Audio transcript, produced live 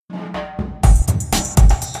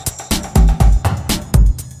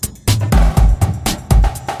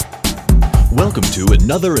to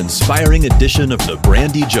another inspiring edition of the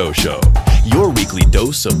Brandy Joe Show, your weekly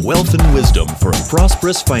dose of wealth and wisdom for a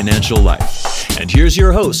prosperous financial life. And here's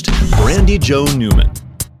your host, Brandy Joe Newman.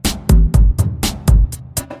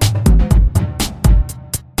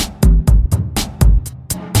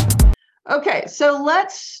 Okay, so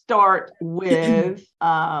let's start with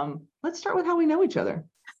how we know each other.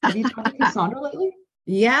 Have you talked to Cassandra lately?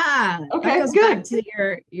 Yeah. Okay, that goes good. Back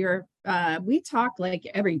to your we talk like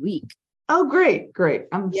every week. Oh, great.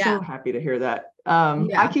 I'm so happy to hear that.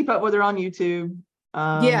 I keep up with her on YouTube.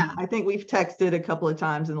 I think we've texted a couple of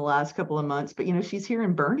times in the last couple of months, but she's here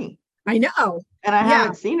in Boerne. I know. And I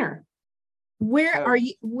haven't seen her. Where are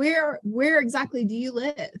you? Where exactly do you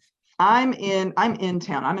live? I'm in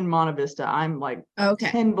town. I'm in Monte Vista. I'm like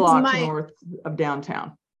 10 blocks north of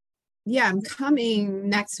downtown. Yeah, I'm coming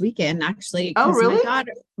next weekend actually. Oh, really?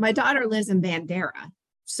 My daughter lives in Bandera.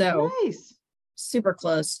 So nice. Super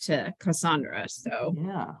close to Cassandra. So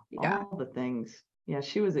all the things. Yeah,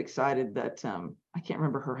 she was excited that I can't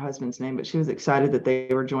remember her husband's name, but she was excited that they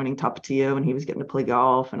were joining Tapatio and he was getting to play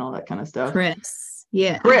golf and all that kind of stuff. Chris,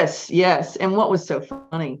 yes. And what was so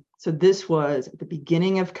funny? So this was at the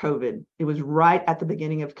beginning of COVID. It was right at the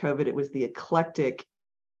beginning of COVID. It was the Eclectic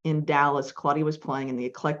in Dallas. Claudia was playing, and the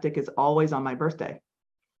Eclectic is always on my birthday.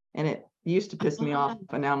 And it used to piss me off,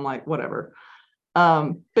 but now I'm like, whatever.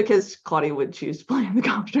 Because Claudia would choose to play in the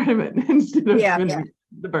golf tournament instead of spending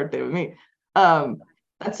the birthday with me.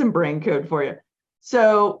 That's some brain code for you.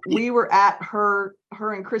 So we were at her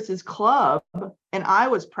and Chris's club, and I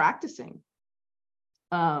was practicing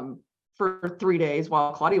for 3 days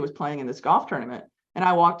while Claudia was playing in this golf tournament. And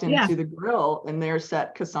I walked into the grill, and there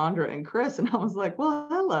sat Cassandra and Chris, and I was like, well,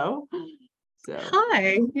 hello. So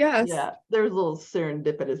hi. Yes. Yeah, there was a little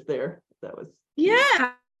serendipitous there. That was cute.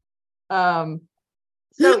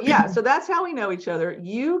 So that's how we know each other.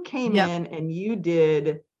 You came in and you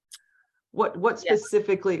did what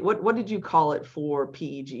specifically, what did you call it for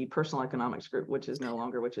PEG, Personal Economics Group, which is no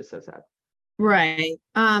longer, which is so sad. Right.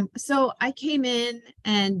 So I came in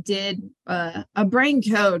and did a brain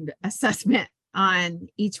code assessment on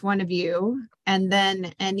each one of you, and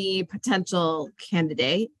then any potential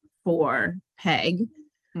candidate for PEG.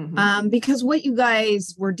 Because what you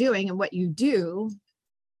guys were doing and what you do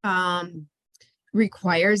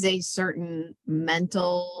requires a certain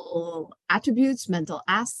mental attributes, mental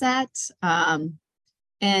asset.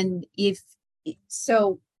 And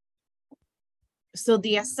so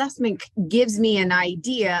the assessment gives me an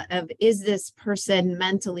idea of, is this person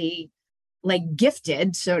mentally like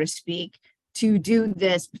gifted, so to speak, to do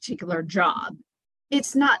this particular job?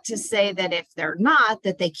 It's not to say that if they're not,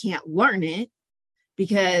 that they can't learn it,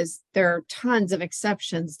 because there are tons of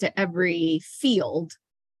exceptions to every field.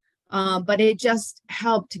 But it just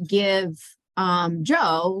helped give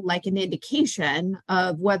Joe like an indication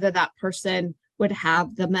of whether that person would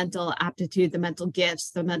have the mental aptitude, the mental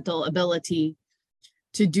gifts, the mental ability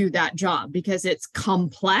to do that job, because it's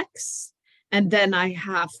complex. And then I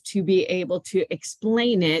have to be able to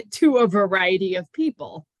explain it to a variety of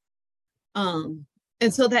people. And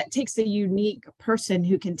so that takes a unique person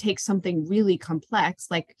who can take something really complex,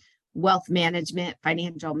 like wealth management,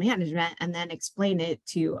 financial management, and then explain it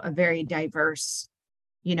to a very diverse,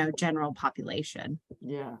 general population.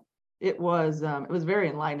 Yeah, it was very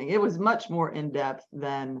enlightening. It was much more in depth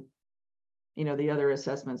than, the other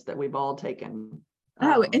assessments that we've all taken.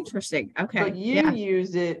 Oh, interesting. Okay. But you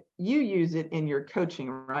use it in your coaching,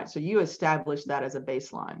 right? So you establish that as a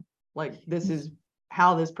baseline. Like, this is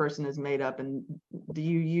how this person is made up. And do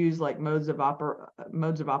you use like modes of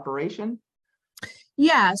operation?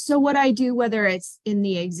 Yeah. So what I do, whether it's in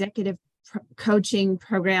the executive coaching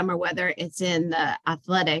program or whether it's in the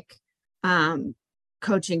athletic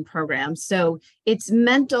coaching program. So it's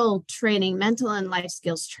mental training, mental and life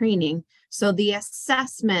skills training. So the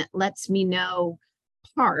assessment lets me know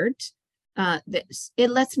it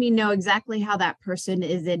lets me know exactly how that person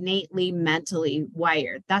is innately mentally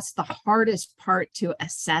wired. That's the hardest part to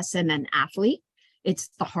assess in an athlete. It's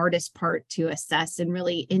the hardest part to assess in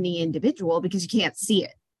really any individual, because you can't see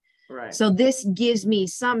it. Right. So this gives me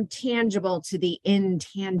some tangible to the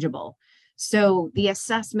intangible. So the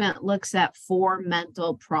assessment looks at 4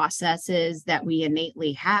 mental processes that we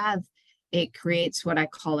innately have. It creates what I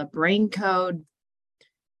call a brain code.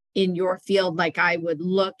 In your field, like, I would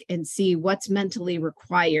look and see what's mentally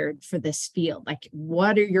required for this field. Like,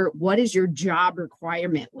 what is your job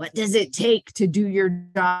requirement? What does it take to do your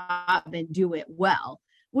job and do it well?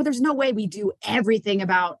 Well, there's no way we do everything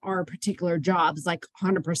about our particular jobs like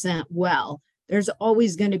 100% well. There's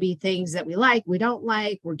always going to be things that we like, we don't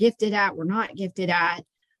like, we're gifted at, we're not gifted at.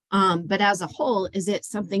 But as a whole, is it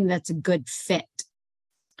something that's a good fit?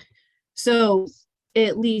 So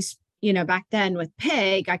at least, back then with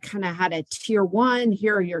PEG, I kind of had a tier 1.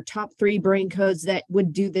 Here are your top 3 brain codes that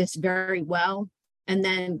would do this very well. And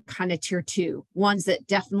then kind of tier 2, ones that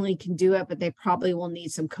definitely can do it, but they probably will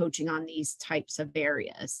need some coaching on these types of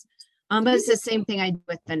areas. But it's the same thing I do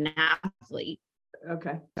with an athlete.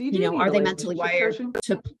 Okay. Do you do are they mentally wired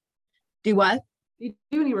to do what? Do you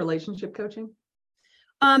do any relationship coaching?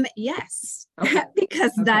 Yes, okay.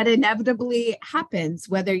 Because that inevitably happens,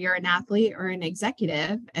 whether you're an athlete or an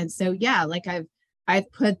executive. And so, yeah, like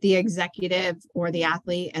I've put the executive or the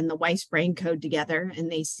athlete and the wife's brain code together,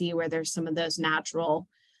 and they see where there's some of those natural,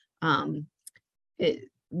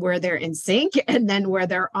 where they're in sync, and then where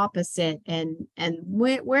they're opposite. And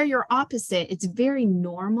where you're opposite, it's very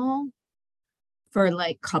normal for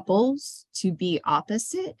like couples to be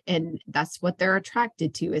opposite, and that's what they're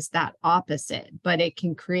attracted to, is that opposite. But it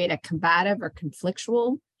can create a combative or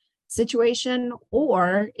conflictual situation,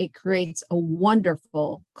 or it creates a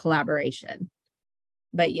wonderful collaboration.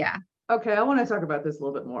 But yeah. Okay, I want to talk about this a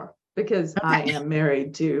little bit more, because I am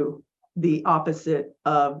married to the opposite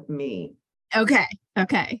of me. Okay.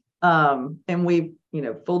 And we've,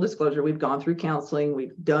 full disclosure, we've gone through counseling,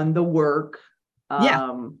 we've done the work.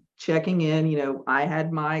 Checking in, I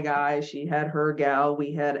had my guy, she had her gal,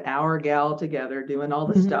 we had our gal together doing all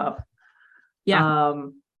the stuff. Yeah.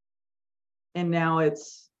 And now it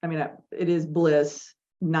is bliss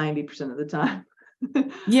 90% of the time.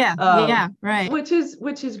 Yeah, right. Which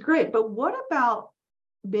is great. But what about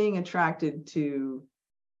being attracted to,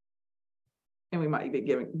 and we might be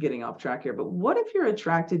getting off track here, but what if you're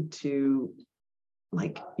attracted to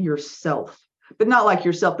like yourself, but not like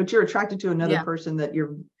yourself, but you're attracted to another person that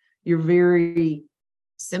you're very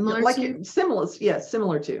similar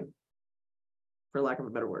similar to, for lack of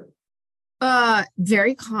a better word.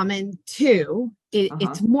 Very common too.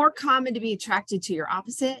 It's more common to be attracted to your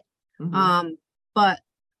opposite. But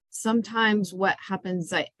sometimes what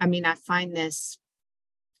happens, I find this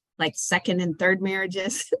like second and third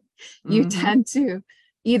marriages, you tend to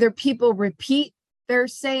either people repeat their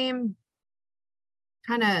same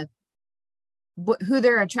kind of who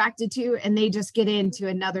they're attracted to, and they just get into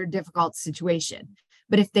another difficult situation.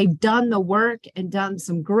 But if they've done the work and done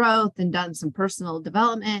some growth and done some personal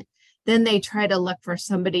development, then they try to look for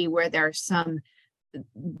somebody where the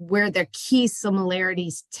key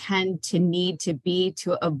similarities tend to need to be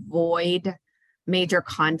to avoid major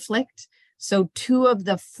conflict. So two of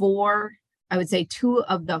the four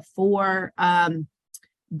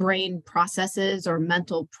brain processes or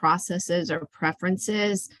mental processes or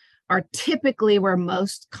preferences are typically where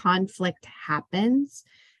most conflict happens.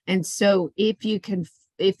 And so if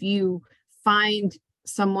you find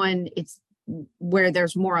someone it's where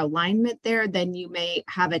there's more alignment there, then you may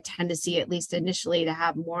have a tendency, at least initially, to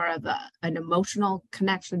have more of an emotional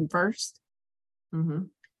connection first.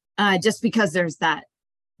 Just because there's that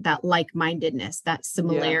like-mindedness, that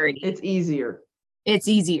similarity. Yeah, it's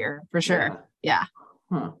easier for sure. Yeah.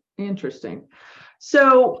 Interesting.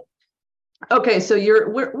 So okay, so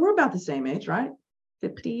we're about the same age, right?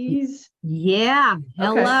 50s. Yeah.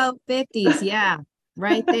 Hello, okay. 50s. Yeah.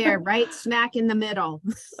 Right there, right smack in the middle.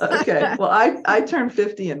 Okay. Well, I turned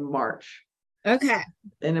 50 in March. Okay.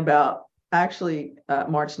 In about March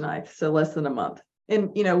 9th, so less than a month. And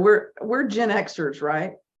we're Gen Xers,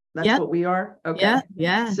 right? That's what we are. Okay.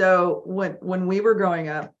 Yeah. So when we were growing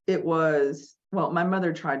up, it was, my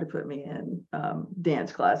mother tried to put me in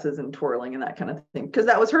dance classes and twirling and that kind of thing, because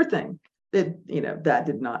that was her thing. That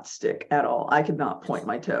did not stick at all. I could not point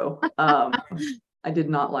my toe. I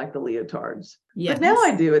did not like the leotards. Yes. But now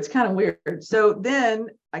I do. It's kind of weird. So then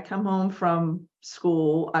I come home from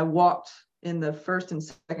school. I walked in the first and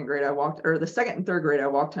second grade. The second and third grade, I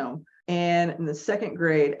walked home. And in the second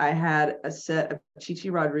grade, I had a set of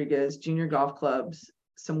Chichi Rodriguez junior golf clubs,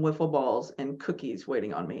 some wiffle balls, and cookies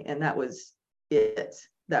waiting on me. And that was it.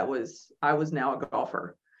 I was now a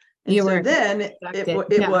golfer. And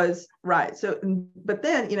it was right. So, but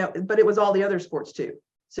then, but it was all the other sports too.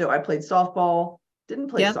 So I played softball, didn't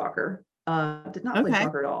play soccer, did not play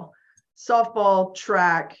soccer at all. Softball,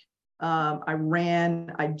 track, I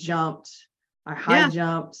ran, I jumped, I high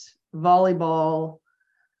jumped, volleyball,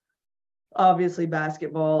 obviously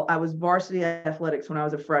basketball. I was varsity athletics when I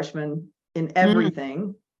was a freshman in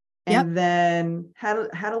everything. And then had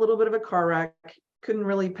a little bit of a car wreck, couldn't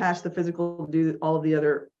really pass the physical to do all of the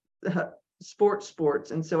other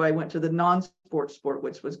sports. And so I went to the non-sports sport,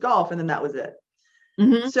 which was golf. And then that was it.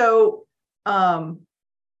 So I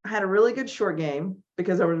had a really good short game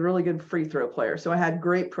because I was a really good free throw player. So I had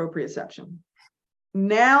great proprioception.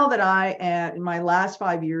 now that I am in my last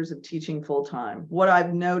 5 years of teaching full time, what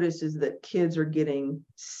I've noticed is that kids are getting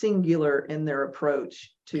singular in their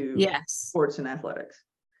approach to Yes. sports and athletics.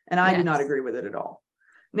 And I do not Yes. agree with it at all.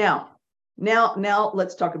 Now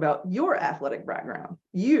let's talk about your athletic background.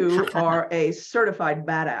 You are a certified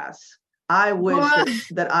badass. I wish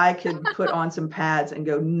that I could put on some pads and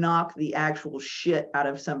go knock the actual shit out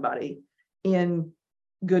of somebody in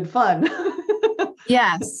good fun.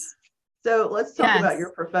 Yes. So let's talk about Yes.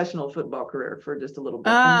 your professional football career for just a little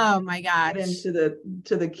bit. Oh my Get gosh. into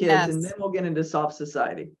the kids, Yes. and then we'll get into soft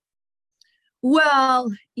society.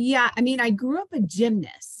 Well, yeah, I mean, I grew up a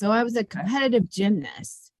gymnast, so I was a competitive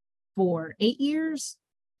gymnast for 8 years.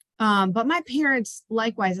 But my parents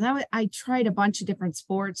likewise, and I tried a bunch of different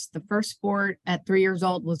sports. The first sport at 3 years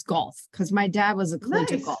old was golf because my dad was a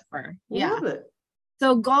collegiate Nice. golfer. Yeah. Love it.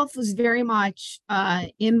 So golf was very much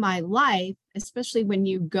in my life, especially when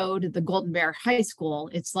you go to the Golden Bear High School.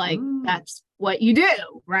 It's like that's what you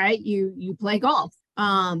do, right? You play golf.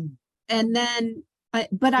 And then,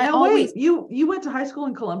 but I always you went to high school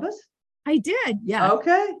in Columbus? I did, yeah.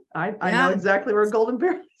 Okay, I know exactly where Golden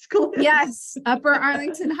Bear High School is. Yes, Upper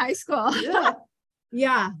Arlington High School. Yeah,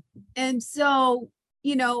 yeah. And so,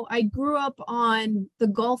 you know, I grew up on the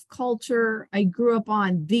golf culture. I grew up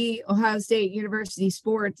on the Ohio State University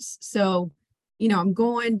sports. So, you know, I'm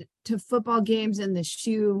going to football games in the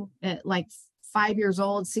shoe at like 5 years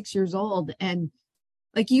old, 6 years old. And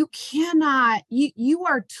like, you cannot, you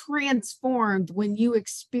are transformed when you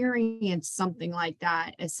experience something like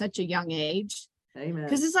that at such a young age. Amen.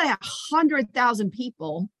 Because it's like 100,000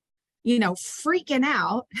 people, you know, freaking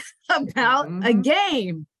out about a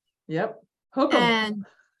game. Yep. Hook 'em. And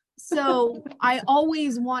so I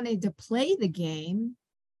always wanted to play the game.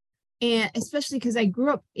 And especially because I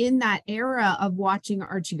grew up in that era of watching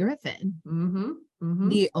Archie Griffin,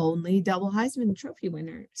 the only double Heisman Trophy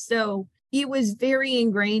winner. So it was very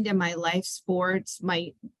ingrained in my life sports.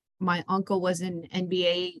 My uncle was an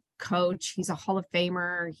NBA coach. He's a Hall of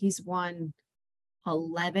Famer. He's won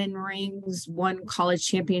 11 rings, 1 college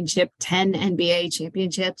championship, 10 NBA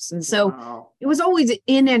championships. And so it was always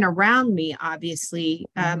in and around me, obviously,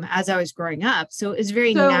 as I was growing up. So it's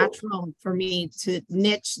very natural for me to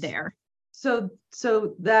niche there. So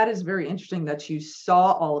that is very interesting that you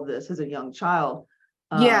saw all of this as a young child.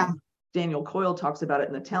 Yeah. Daniel Coyle talks about it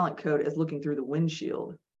in the Talent Code as looking through the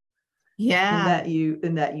windshield. Yeah.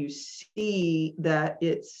 And that you see that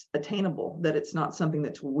it's attainable, that it's not something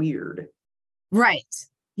that's weird. Right.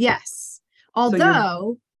 Yes.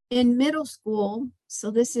 Although in middle school, so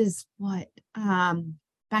this is what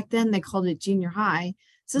back then they called it junior high.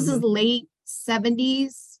 So this is late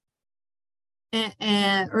 70s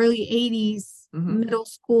and early 80s, middle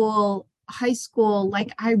school, high school.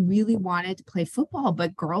 Like I really wanted to play football,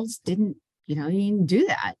 but girls didn't, you didn't do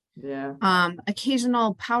that. Yeah.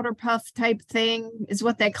 Occasional powder puff type thing is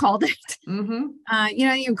what they called it. You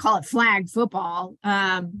can call it flag football.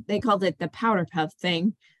 They called it the powder puff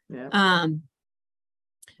thing. Yeah.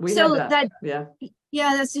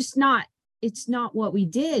 That's just not, it's not what we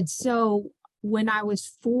did. So when I was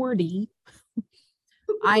 40,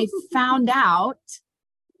 I found out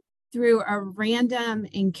through a random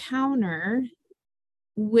encounter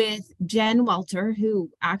with Jen Welter,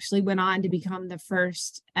 who actually went on to become the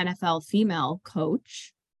first NFL female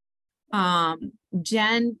coach.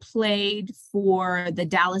 Jen played for the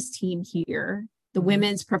Dallas team here, the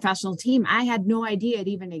women's professional team. I had no idea it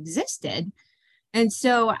even existed. And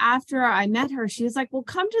so after I met her, she was like, well,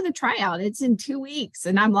 come to the tryout. It's in 2 weeks.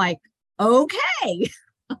 And I'm like, okay.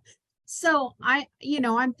 So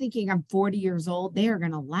I'm thinking I'm 40 years old. They are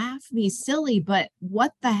going to laugh me silly, but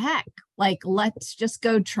what the heck? Like, let's just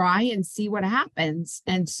go try and see what happens.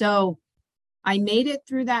 And so I made it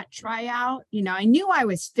through that tryout. I knew I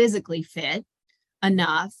was physically fit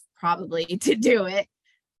enough probably to do it.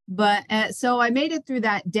 But so I made it through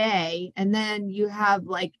that day. And then you have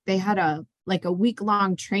they had a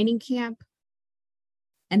week-long training camp.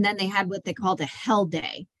 And then they had what they called a hell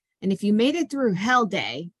day. And if you made it through hell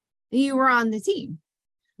day, you were on the team.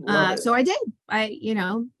 So I did. I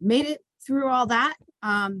made it through all that.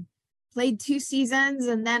 Played 2 seasons.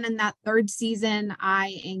 And then in that 3rd season,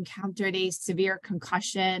 I encountered a severe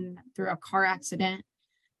concussion through a car accident.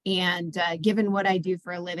 And given what I do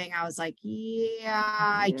for a living, I was like,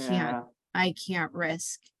 I can't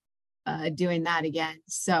risk doing that again.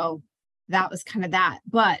 So that was kind of that.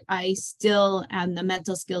 But I still am the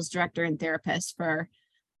mental skills director and therapist for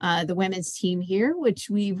the women's team here, which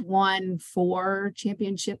we've won 4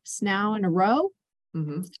 championships now in a row.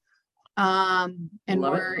 And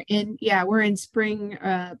Love it. we're in spring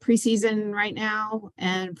preseason right now,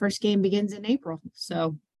 and first game begins in April.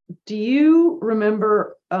 So Do you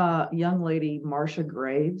remember young lady Marsha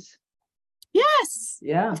Graves? yes,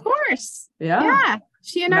 Yeah. of course. Yeah. Yeah.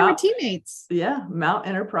 She and I were Mount, teammates. yeah, Mount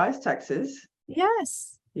Enterprise, Texas.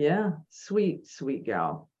 Yes. Yeah, sweet, sweet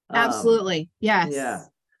gal. Absolutely. Yes. Yeah.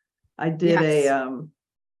 I did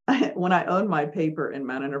Yes. when I owned my paper in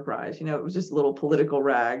Mount Enterprise, it was just a little political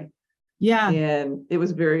rag. Yeah. And it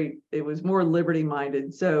was more liberty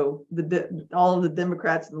minded. So all of the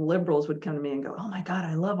Democrats and the liberals would come to me and go, "Oh my God,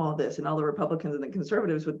 I love all this." And all the Republicans and the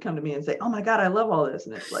conservatives would come to me and say, "Oh my God, I love all this."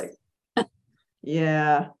 And it's like,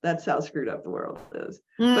 yeah, that's how screwed up the world is.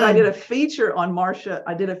 But I did a feature on Marsha.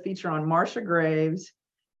 I did a feature on Marsha Graves.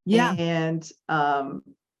 Yeah. And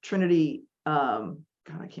Trinity.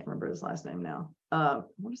 God, I can't remember his last name now. I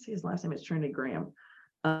want to say his last name is Trinity Graham.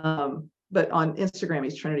 But on Instagram,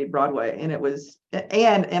 he's Trinity Broadway. And it was,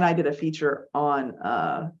 and I did a feature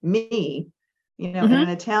on me, in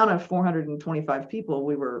a town of 425 people,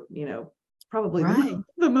 we were, probably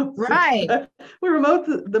the most, we were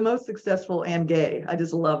the most successful and gay. I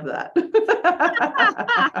just love that.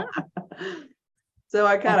 So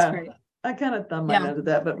I kind of thumbed my nose at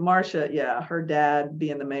that, but Marsha, yeah, her dad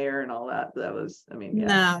being the mayor and all that was, yeah.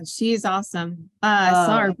 No, she's awesome. I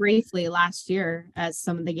saw her briefly last year at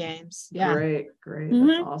some of the games. Yeah. Great.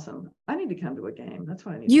 That's awesome. I need to come to a game. That's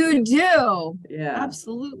what I need. You do. Yeah.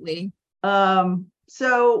 Absolutely.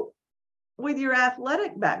 So with your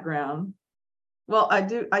athletic background, well, I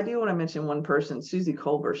do want to mention one person, Susie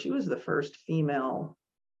Colbert. She was the first female,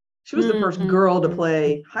 she was the first girl to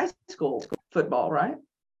play high school football, right?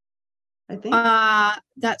 I think.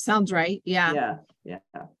 That sounds right. Yeah. Yeah.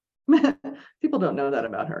 People don't know that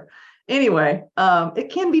about her. Anyway,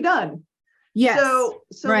 it can be done. Yes.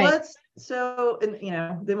 So right.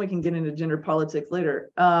 Then we can get into gender politics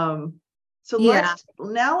later. Let's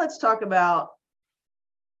talk about,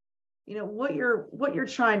 what you're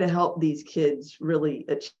trying to help these kids really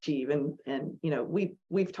achieve. And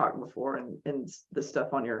we've talked before, and the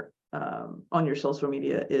stuff on your social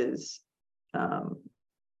media is,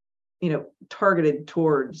 targeted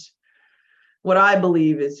towards what I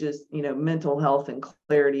believe is just, mental health and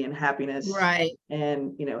clarity and happiness. Right.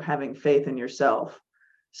 And, having faith in yourself.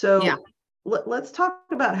 So let's talk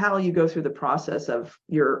about how you go through the process of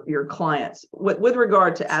your clients with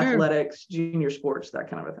regard to athletics, junior sports, that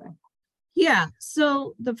kind of a thing. Yeah.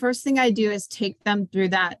 So the first thing I do is take them through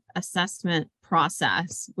that assessment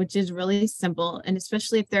process, which is really simple. And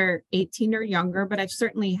especially if they're 18 or younger, but I've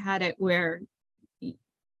certainly had it where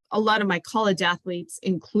a lot of my college athletes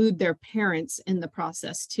include their parents in the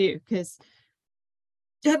process too, because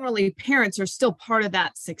generally parents are still part of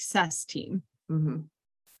that success team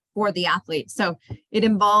for the athlete. So it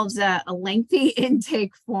involves a lengthy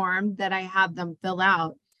intake form that I have them fill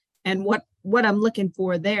out. And what I'm looking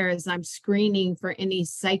for there is I'm screening for any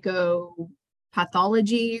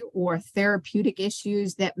psychopathology or therapeutic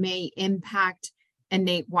issues that may impact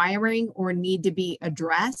innate wiring or need to be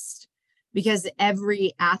addressed. Because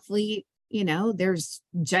every athlete, there's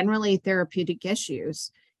generally therapeutic issues,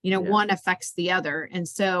 one affects the other. And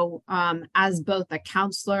so as both a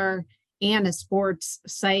counselor and a sports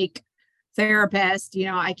psych therapist,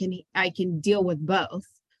 I can deal with both.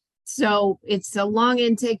 So it's a long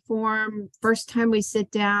intake form. First time we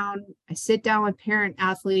sit down, I sit down with parent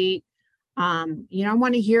athlete. I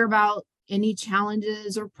want to hear about any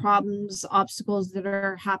challenges or problems, obstacles that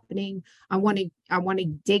are happening. I want to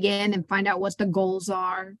dig in and find out what the goals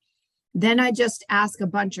are. Then I just ask a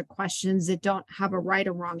bunch of questions that don't have a right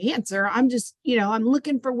or wrong answer. I'm just, I'm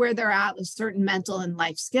looking for where they're at with certain mental and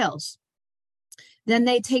life skills. Then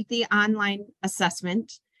they take the online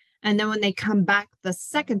assessment. And then when they come back the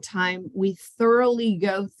second time, we thoroughly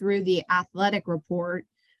go through the athletic report,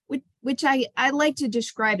 which I like to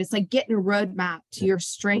describe as like getting a roadmap to your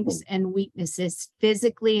strengths and weaknesses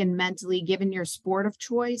physically and mentally, given your sport of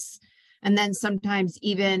choice, and then sometimes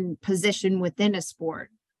even position within a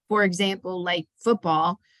sport. For example, like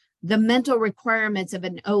football, the mental requirements of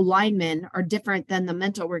an O lineman are different than the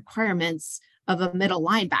mental requirements of a middle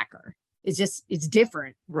linebacker. It's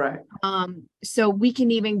different. Right. So we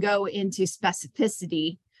can even go into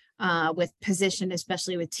specificity with position,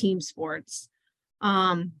 especially with team sports.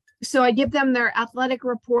 So I give them their athletic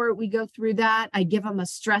report. We go through that. I give them a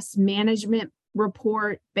stress management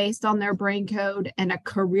report based on their brain code and a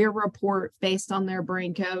career report based on their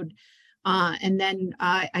brain code. And then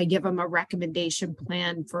I give them a recommendation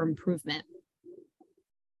plan for improvement.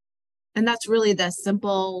 And that's really the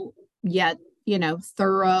simple yet,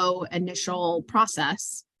 thorough initial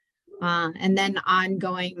process. And then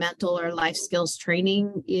ongoing mental or life skills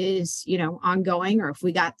training is, ongoing, or if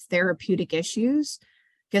we got therapeutic issues,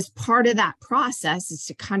 because part of that process is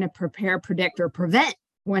to kind of prepare, predict, or prevent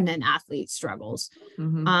when an athlete struggles.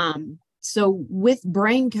 So with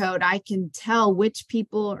Brain Code, I can tell which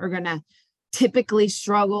people are going to typically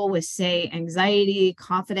struggle with, say, anxiety,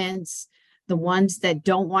 confidence, the ones that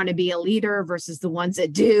don't want to be a leader versus the ones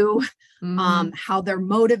that do, how they're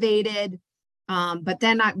motivated. But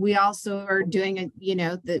then we also are doing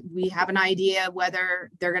that we have an idea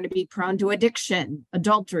whether they're going to be prone to addiction,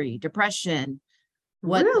 adultery, depression,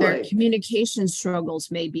 what their communication struggles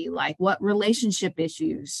may be like, what relationship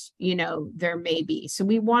issues, there may be. So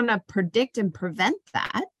we want to predict and prevent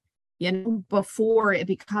that, before it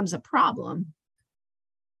becomes a problem.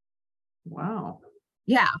 Wow.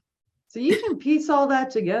 Yeah. So you can piece all that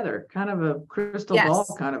together, kind of a crystal ball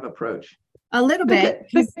kind of approach. A little bit.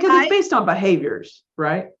 Because it's based on behaviors,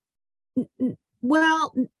 right?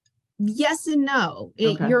 Well, yes and no.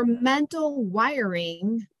 Your mental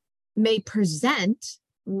wiring may present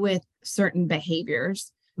with certain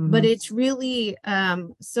behaviors, but it's really,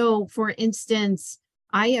 so for instance,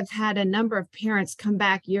 I have had a number of parents come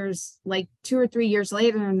back years, like 2 or 3 years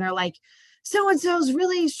later, and they're like, so-and-so's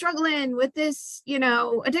really struggling with this,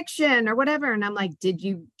 addiction or whatever. And I'm like, do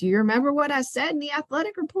you remember what I said in the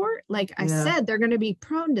athletic report? Like I said, they're going to be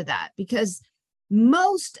prone to that because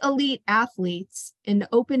most elite athletes in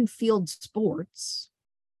open field sports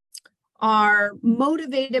are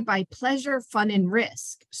motivated by pleasure, fun, and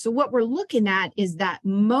risk. So what we're looking at is that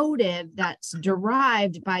motive that's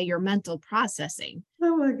derived by your mental processing.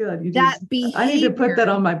 Oh my God. Behavior. I need to put that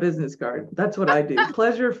on my business card. That's what I do.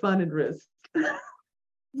 Pleasure, fun, and risk.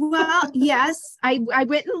 Well, yes, I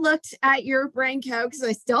went and looked at your Brain Code because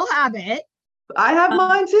I still have it. I have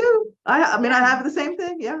mine too. I mean, I have the same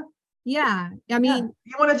thing. Yeah. Yeah. I mean,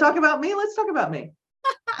 you want to talk about me? Let's talk about me.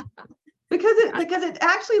 Because it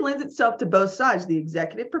actually lends itself to both sides, the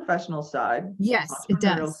executive professional side. Yes, it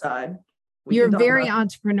does. Side. You're very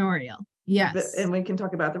entrepreneurial. Yes. And we can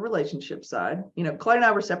talk about the relationship side. Claudia and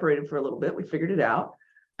I were separated for a little bit. We figured it out.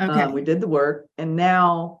 Okay. We did the work. And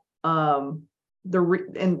now the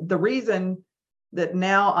reason that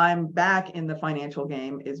now I'm back in the financial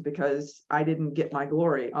game is because I didn't get my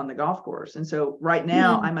glory on the golf course. And so right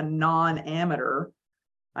now I'm a non-amateur.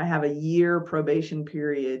 I have a year probation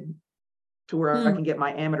period to where I can get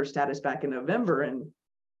my amateur status back in November, and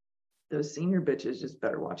those senior bitches just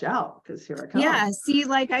better watch out because here I come. Yeah, see,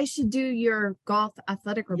 like I should do your golf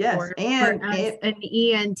athletic report and an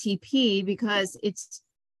ENTP because it's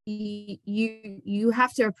you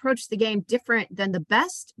have to approach the game different than the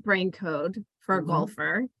best Brain Code for a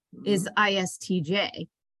golfer is ISTJ.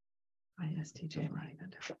 ISTJ, right?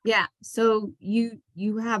 Yeah, so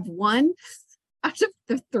you have one out of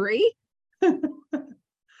the 3.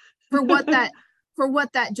 for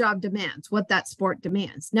what that job demands, what that sport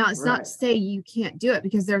demands. Now, it's not to say you can't do it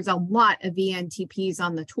because there's a lot of ENTPs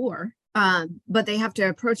on the tour, but they have to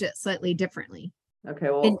approach it slightly differently. Okay,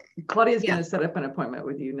 well, Claudia's going to set up an appointment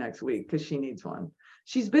with you next week because she needs one.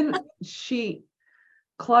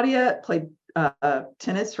 Claudia played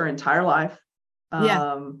tennis her entire life.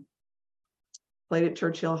 Played at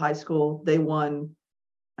Churchill High School. They won,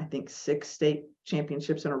 I think, 6 state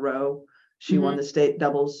championships in a row. She won the state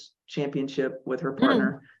doubles championship with her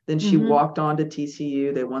partner. Then she walked on to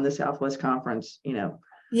TCU. They won the Southwest Conference,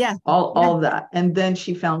 all of that. And then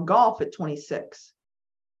she found golf at 26.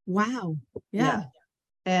 Wow. Yeah.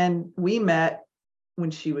 And we met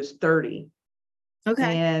when she was 30.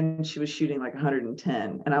 Okay. And she was shooting like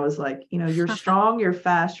 110. And I was like, you're strong, you're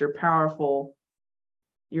fast, you're powerful.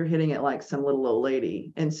 You're hitting it like some little old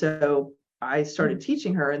lady. And so I started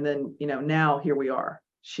teaching her. And then, now here we are.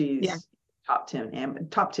 She's top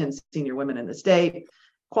 10 senior women in the state,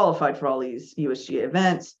 qualified for all these USGA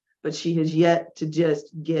events, but she has yet to just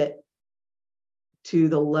get to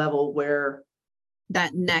the level where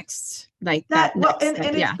that next, like that. Well,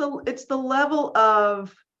 it's the level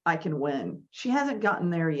of I can win. She hasn't gotten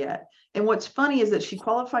there yet. And what's funny is that she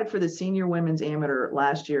qualified for the senior women's amateur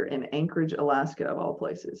last year in Anchorage, Alaska, of all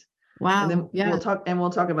places. Wow. And then we'll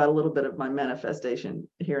talk about a little bit of my manifestation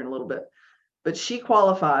here in a little bit. But she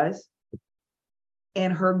qualifies,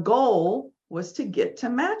 and her goal was to get to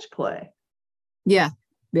match play. Yeah.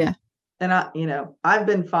 Yeah. And I've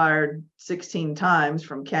been fired 16 times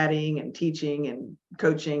from caddying and teaching and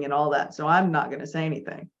coaching and all that. So I'm not going to say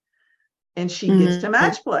anything. And she gets to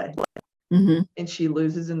match play. And she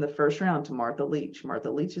loses in the first round to Martha Leach.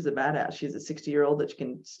 Martha Leach is a badass. She's a 60-year-old that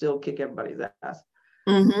can still kick everybody's ass.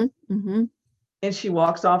 And she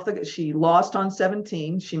walks off she lost on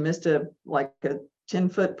 17. She missed a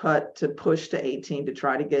 10-foot putt to push to 18 to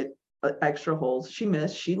try to get extra holes. She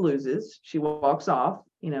missed, she loses, she walks off,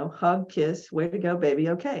 hug, kiss, way to go, baby.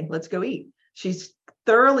 Okay, let's go eat. She's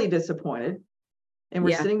thoroughly disappointed. And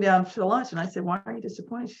we're sitting down for lunch. And I said, why are you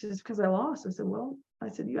disappointed? She says, because I lost. I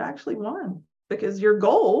said, you actually won because your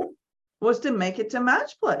goal was to make it to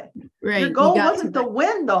match play. Right. Your goal wasn't to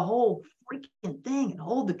win the whole freaking thing and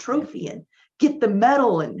hold the trophy and get the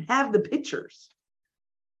medal and have the pictures.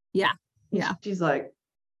 Yeah. Yeah. She's like,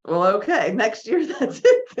 well, okay, next year that's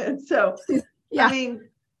it then. So, I mean,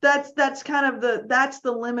 that's kind of that's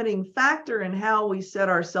the limiting factor in how we set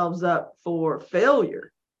ourselves up for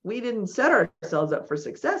failure. We didn't set ourselves up for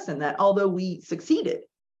success in that, although we succeeded,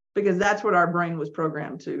 because that's what our brain was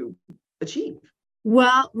programmed to achieve.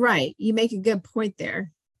 Well, right. You make a good point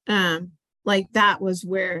there. Like that was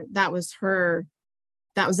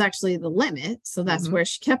actually the limit. So that's where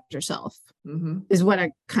she kept herself, is what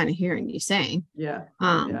I'm kind of hearing you saying. Yeah.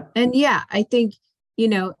 And I think,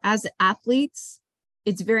 as athletes,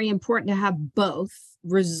 it's very important to have both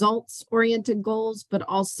results-oriented goals, but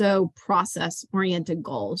also process-oriented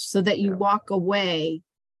goals so that you walk away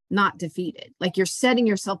not defeated. Like you're setting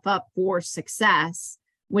yourself up for success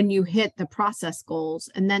when you hit the process goals.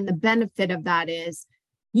 And then the benefit of that is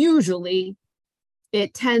usually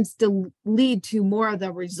it tends to lead to more of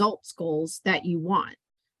the results goals that you want.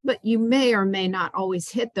 But you may or may not always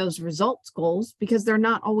hit those results goals because they're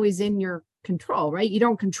not always in your control, right? You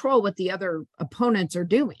don't control what the other opponents are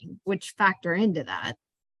doing, which factor into that.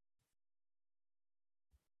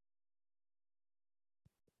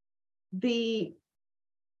 We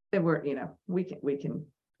don't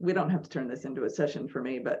have to turn this into a session for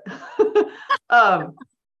me, but I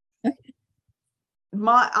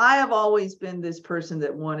have always been this person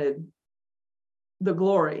that wanted the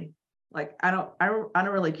glory. Like I don't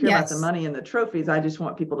really care about the money and the trophies. I just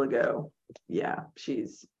want people to go, yeah,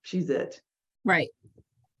 she's it. Right.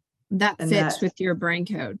 That fits with your brain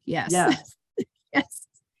code. Yes. Yeah. Yes.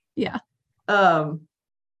 Yeah.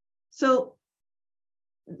 So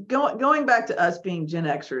going back to us being Gen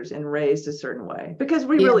Xers and raised a certain way, because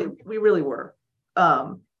we really were.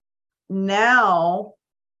 Now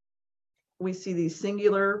we see these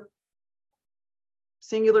singular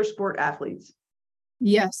sport athletes.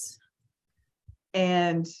 Yes.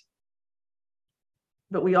 But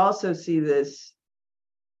we also see this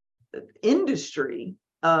industry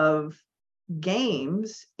of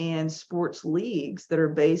games and sports leagues that are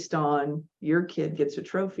based on your kid gets a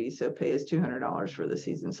trophy, so pay us $200 for the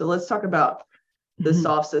season. So let's talk about the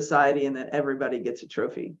soft society and that everybody gets a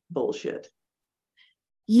trophy bullshit.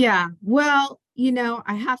 Yeah. Well,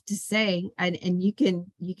 I have to say, and you can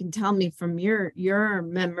tell me from your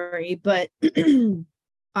memory, but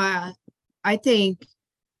I think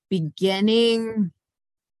beginning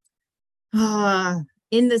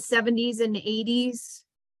in the 70s and 80s,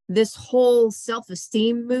 this whole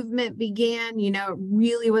self-esteem movement began. It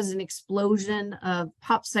really was an explosion of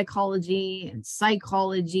pop psychology and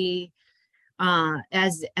psychology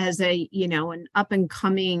as a an up and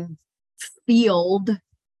coming field,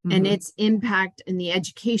 and its impact in the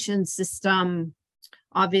education system.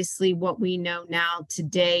 Obviously, what we know now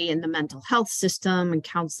today in the mental health system and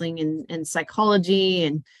counseling and psychology,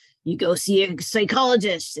 and you go see a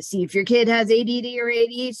psychologist to see if your kid has ADD or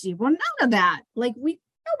ADHD. Well, none of that. Like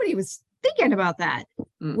nobody was thinking about that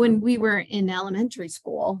when we were in elementary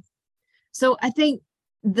school. So I think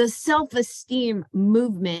the self-esteem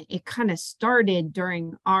movement, it kind of started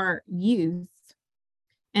during our youth.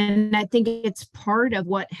 And I think it's part of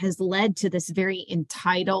what has led to this very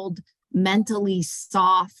entitled, mentally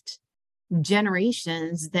soft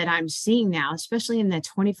generations that I'm seeing now, especially in the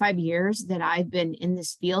 25 years that I've been in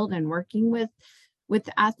this field and working with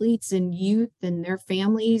athletes and youth and their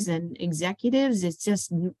families and executives. It's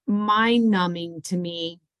just mind-numbing to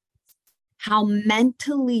me how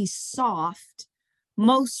mentally soft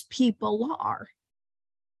most people are.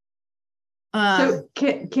 So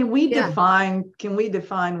can we define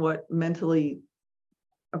what mentally?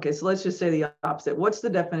 Okay, so let's just say the opposite. What's the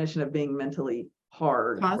definition of being mentally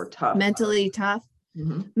hard or tough? Mentally tough.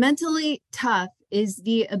 Mentally tough is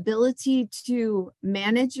the ability to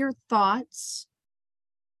manage your thoughts,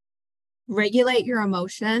 regulate your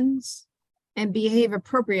emotions, and behave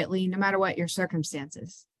appropriately no matter what your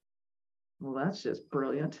circumstances. Well, that's just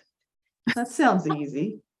brilliant. That sounds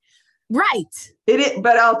easy. Right. It is,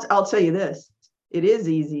 but I'll tell you this. It is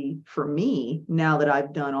easy for me now that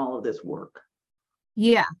I've done all of this work.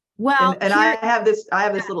 Yeah. Well, and I have this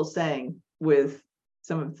little saying with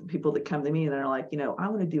some of the people that come to me and they're like, I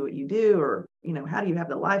want to do what you do, or, how do you have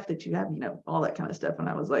the life that you have, all that kind of stuff. And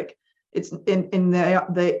I was like, It's and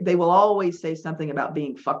they will always say something about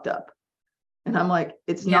being fucked up. And I'm like,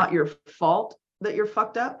 it's not your fault that you're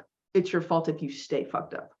fucked up. It's your fault if you stay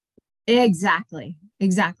fucked up. Exactly.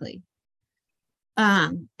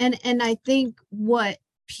 And I think what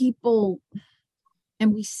people,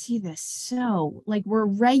 and we see this, so like we're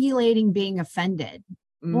regulating being offended.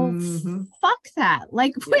 Well, fuck that.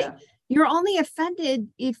 Like, wait, you're only offended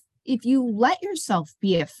if you let yourself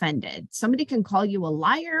be offended. Somebody can call you a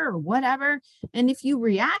liar or whatever. And if you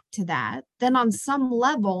react to that, then on some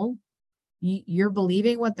level, you're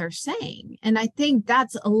believing what they're saying. And I think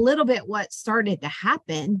that's a little bit what started to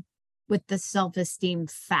happen with the self-esteem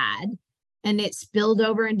fad. And it spilled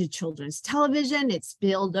over into children's television. It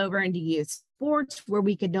spilled over into youth sports, where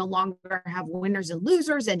we could no longer have winners and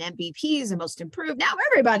losers and MVPs and most improved. Now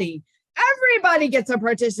everybody gets a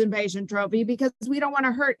participation trophy because we don't want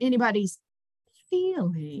to hurt anybody's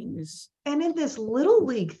feelings. And in this little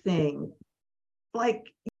league thing,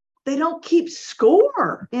 like, they don't keep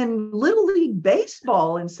score in Little League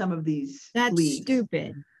baseball in some of these leagues.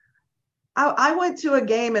 Stupid. I went to a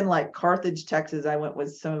game in like Carthage, Texas. I went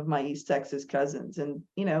with some of my East Texas cousins, and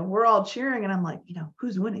we're all cheering, and I'm like,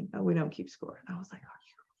 who's winning? Oh, we don't keep score. And I was like, are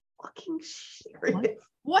you fucking serious?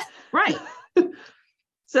 What? Right.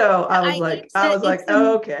 So I was like,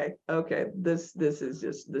 okay, this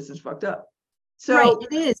is fucked up. So right,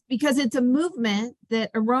 it is, because it's a movement that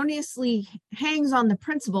erroneously hangs on the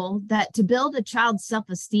principle that to build a child's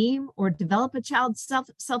self-esteem or develop a child's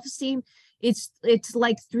self-esteem, it's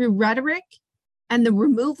like through rhetoric and the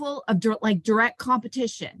removal of direct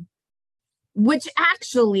competition, which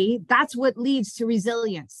actually that's what leads to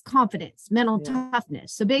resilience, confidence, mental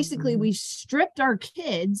toughness. So basically, we stripped our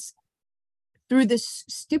kids through this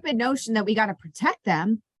stupid notion that we got to protect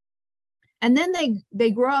them. And then they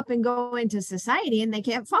grow up and go into society and they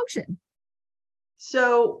can't function.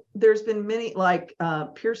 So there's been many, like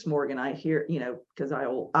Pierce Morgan, I hear, because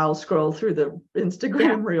I'll scroll through the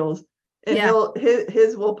Instagram reels, and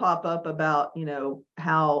his will pop up about,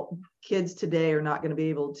 how kids today are not going to be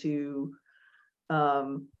able to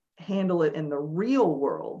handle it in the real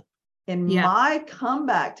world. And my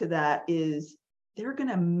comeback to that is they're going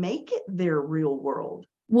to make it their real world.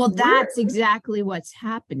 Well, that's exactly what's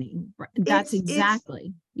happening. That's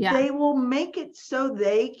exactly. They will make it so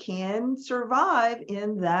they can survive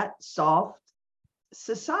in that soft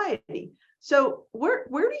society. So where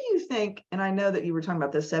do you think, and I know that you were talking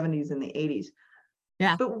about the 70s and the 80s.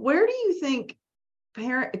 Yeah. But where do you think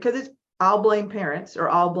because I'll blame parents, or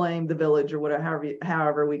I'll blame the village, or whatever,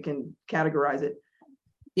 however we can categorize it.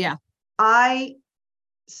 Yeah. I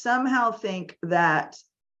somehow think that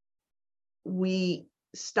we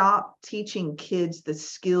stop teaching kids the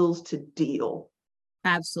skills to deal.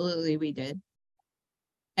 Absolutely, we did.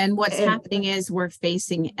 And what's happening is we're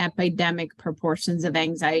facing epidemic proportions of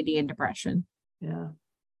anxiety and depression. Yeah.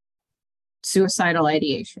 Suicidal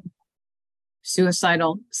ideation.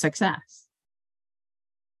 Suicidal success.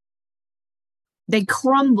 They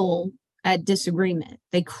crumble at disagreement.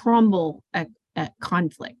 They crumble at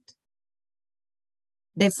conflict.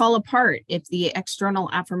 They fall apart if the external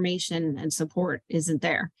affirmation and support isn't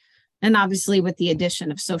there. And obviously, with the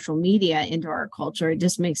addition of social media into our culture, it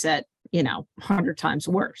just makes it, 100 times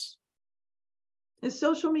worse. Is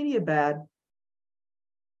social media bad?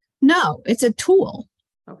 No, it's a tool.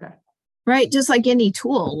 Okay. Right? Just like any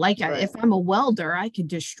tool. Like if I'm a welder, I could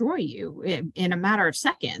destroy you in a matter of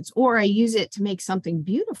seconds, or I use it to make something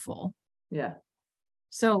beautiful. Yeah.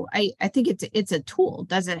 So I think it's a tool.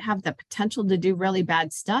 Does it have the potential to do really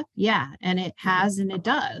bad stuff? Yeah, and it has, and it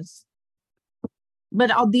does.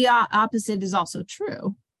 But the opposite is also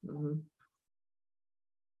true. Mm-hmm.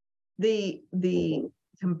 The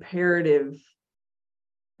comparative,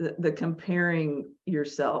 the comparing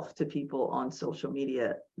yourself to people on social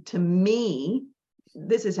media, to me,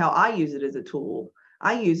 this is how I use it as a tool.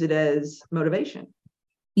 I use it as motivation.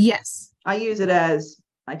 Yes. I use it as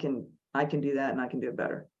I can do that, and I can do it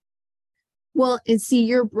better. Well, and see,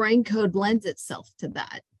 your brain code lends itself to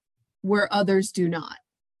that, where others do not.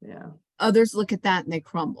 Yeah. Others look at that and they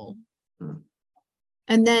crumble.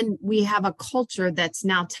 And then we have a culture that's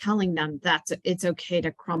now telling them that it's okay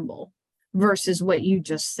to crumble, versus what you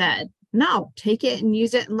just said. No, take it and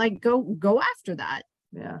use it and go after that.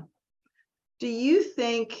 Yeah. Do you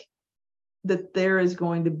think that there is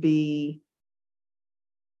going to be,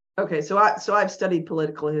 okay, so I've studied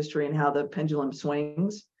political history and how the pendulum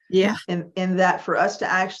swings. Yeah. And that for us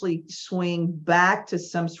to actually swing back to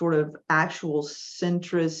some sort of actual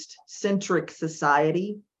centric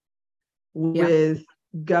society with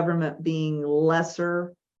government being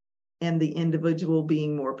lesser and the individual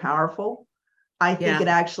being more powerful, I think it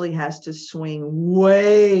actually has to swing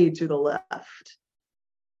way to the left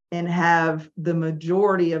and have the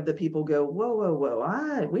majority of the people go, whoa, whoa,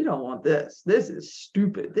 whoa, we don't want this. This is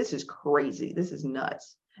stupid. This is crazy. This is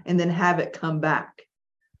nuts. And then have it come back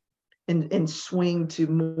and swing to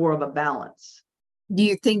more of a balance. Do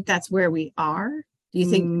you think that's where we are? Do you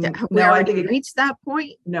think that we No, I already think reached that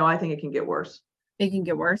point? No, I think it can get worse. It can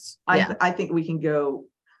get worse. I think we can go,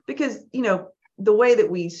 because, you know, the way that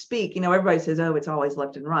we speak, you know, everybody says, oh, it's always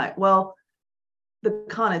left and right. Well, the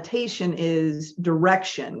connotation is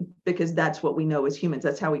direction, because that's what we know as humans.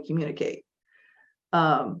 That's how we communicate.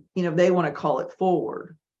 You know, they want to call it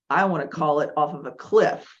forward. I want to call it off of a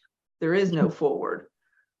cliff. There is no forward.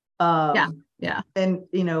 Yeah. And,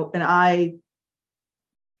 you know,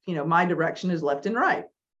 my direction is left and right.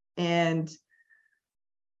 And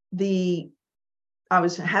I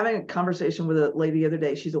was having a conversation with a lady the other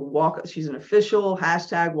day. She's an official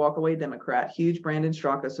hashtag Walkaway Democrat, huge Brandon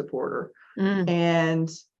Straka supporter. And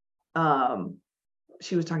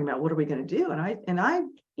she was talking about, what are we going to do? And I,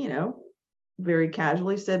 you know, very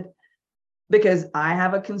casually said, because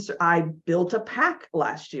I built a PAC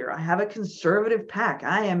last year. I have a conservative PAC.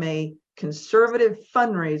 I am a conservative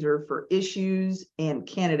fundraiser for issues and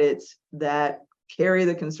candidates that carry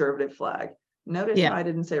the conservative flag. Notice I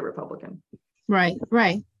didn't say Republican. Right.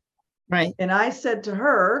 And I said to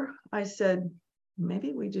her,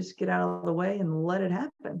 maybe we just get out of the way and let it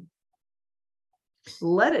happen.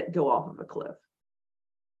 Let it go off of a cliff.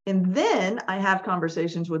 And then I have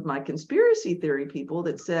conversations with my conspiracy theory people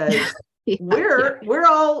that said, we're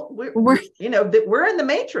you know, that we're in the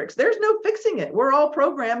matrix. There's no fixing it. We're all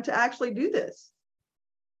programmed to actually do this.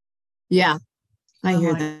 Yeah. I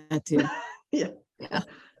hear that too. Yeah.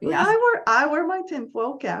 I wear my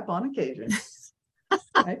tinfoil cap on occasion.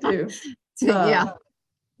 I do.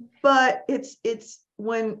 But it's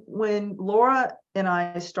when Laura and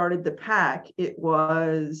I started the PAC, it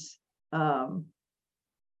was to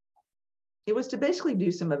basically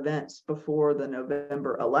do some events before the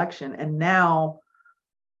November election. And now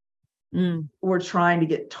we're trying to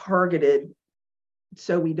get targeted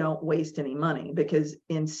so we don't waste any money, because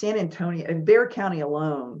in San Antonio, in Bexar County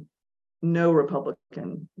alone, no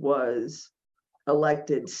Republican was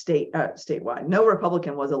elected statewide. No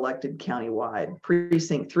Republican was elected countywide.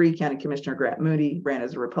 Precinct 3, County Commissioner Grant Moody ran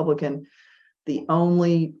as a Republican. The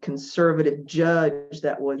only conservative judge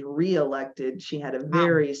that was reelected, she had a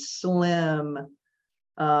very slim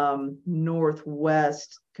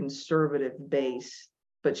Northwest conservative base,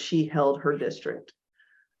 but she held her district.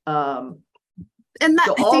 And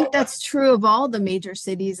I think that's true of all the major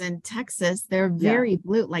cities in Texas. They're very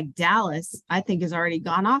blue. Like Dallas, I think, has already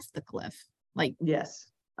gone off the cliff. Like, yes,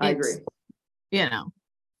 I agree. You know,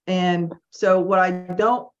 and so what I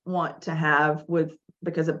don't want to have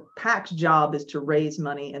because a PAC's job is to raise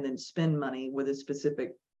money and then spend money with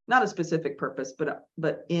not a specific purpose,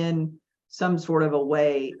 but in some sort of a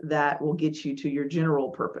way that will get you to your general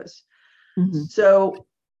purpose. So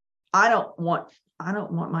I don't want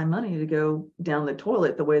my money to go down the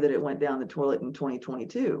toilet the way that it went down the toilet in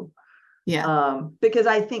 2022. Because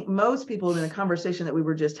I think most people, in the conversation that we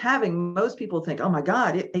were just having, most people think, oh my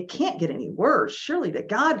God, it can't get any worse. Surely to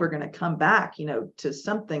God, we're going to come back, you know, to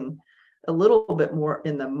something a little bit more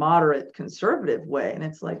in the moderate conservative way. And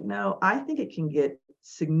it's like, no, I think it can get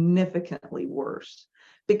significantly worse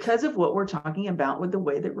because of what we're talking about with the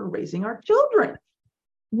way that we're raising our children.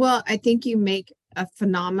 Well, I think you make a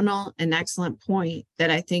phenomenal and excellent point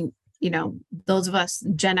that I think, you know, those of us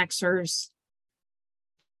Gen Xers,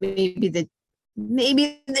 maybe the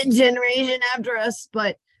generation after us,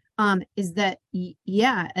 but is that,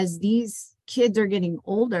 as these kids are getting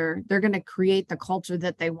older, they're going to create the culture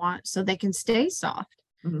that they want so they can stay soft,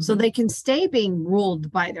 so they can stay being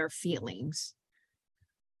ruled by their feelings,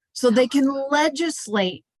 so they can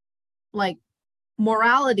legislate like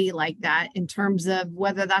morality like that in terms of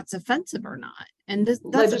whether that's offensive or not. And that's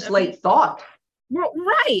legislate thought.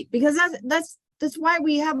 Right. Because that's why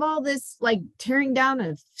we have all this like tearing down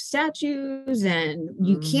of statues, and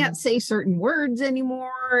you can't say certain words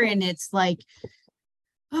anymore. And it's like,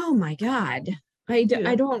 oh my God, I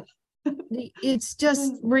don't, it's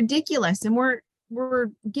just ridiculous. And we're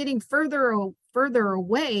getting further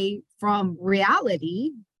away from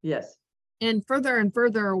reality. Yes. And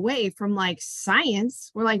further away from like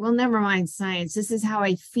science. We're like, well, never mind science. This is how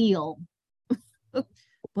I feel.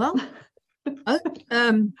 Well,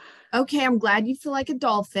 okay, I'm glad you feel like a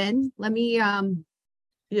dolphin. Let me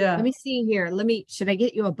let me see here. Should I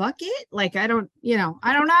get you a bucket? Like, I don't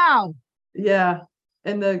know. Yeah.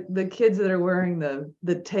 And the kids that are wearing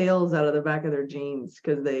the tails out of the back of their jeans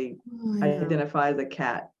because they identify as a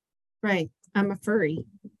cat. Right. I'm a furry.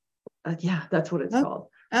 Yeah, that's what it's Oh, called.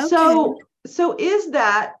 okay. So is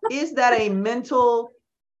that a mental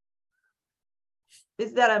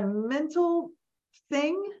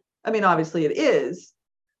thing? I mean, obviously it is,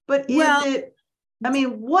 but Well, is it? I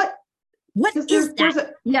mean, what? what Because is there's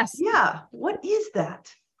that? Yes. yeah. What is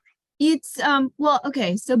that? It's well,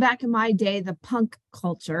 okay. So back in my day, the punk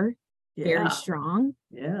culture, very Yeah, strong.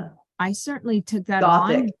 yeah. I certainly took that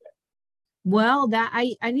Gothic. on. Well, that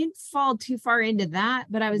I didn't fall too far into that,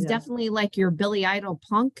 but I was Yeah. definitely like your Billy Idol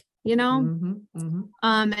punk, you know.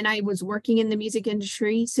 And I was working in the music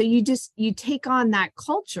industry, so you take on that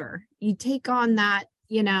culture, you take on that,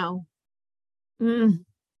 you know,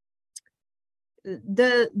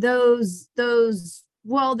 those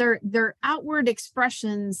well, they're outward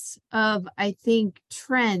expressions of, I think,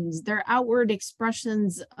 trends. They're outward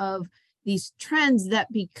expressions of these trends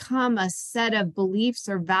that become a set of beliefs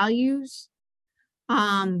or values.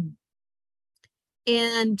 And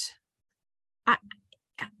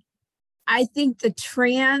I think the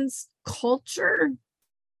trans culture,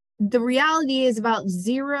 the reality is about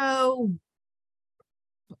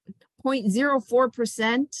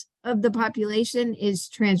 0.04% of the population is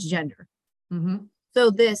transgender. So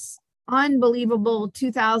this unbelievable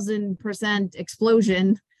 2000%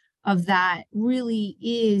 explosion of that really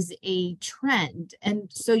is a trend. And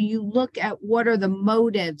so you look at what are the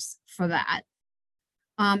motives for that.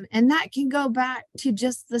 And that can go back to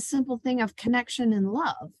just the simple thing of connection and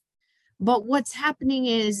love. But what's happening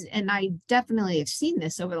is, and I definitely have seen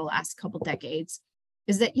this over the last couple decades,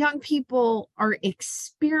 is that young people are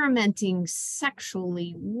experimenting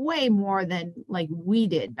sexually way more than like we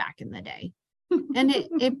did back in the day. And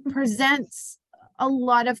it presents a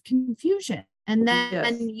lot of confusion. And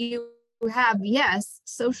then you have, yes,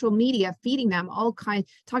 social media feeding them all kinds,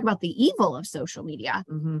 talk about the evil of social media,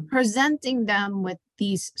 presenting them with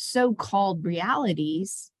these so-called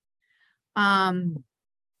realities. And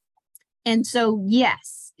so,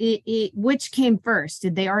 yes, which came first?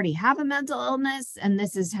 Did they already have a mental illness and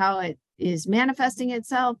this is how it is manifesting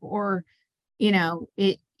itself? Or, you know,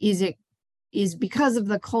 it is because of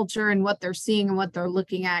the culture and what they're seeing and what they're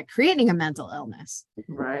looking at creating a mental illness.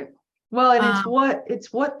 Right. Well, and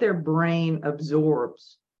it's what their brain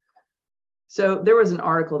absorbs. So there was an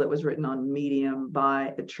article that was written on Medium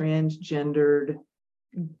by a transgendered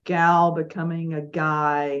gal becoming a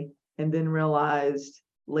guy, and then realized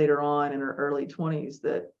later on in her early 20s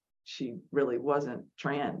that she really wasn't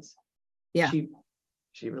trans. Yeah. She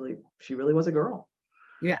really was a girl.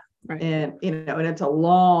 Yeah. Right. And and it's a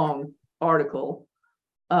long article,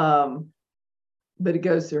 but it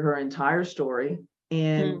goes through her entire story,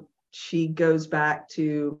 and she goes back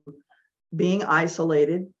to being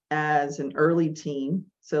isolated as an early teen,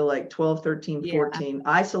 so like 12, 13, 14,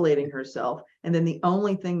 isolating herself, and then the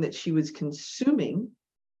only thing that she was consuming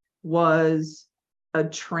was a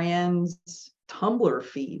trans Tumblr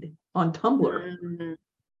feed on Tumblr.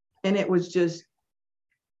 And it was just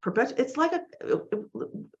perpetual. It's like the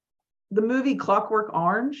movie Clockwork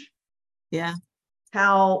Orange. Yeah.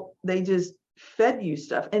 How they just fed you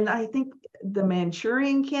stuff. And I think the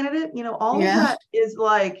Manchurian Candidate, all of that is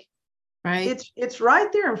like, right. It's right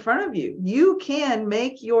there in front of you. You can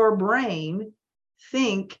make your brain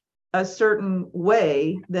think a certain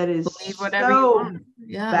way that is so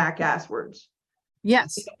back-asswards.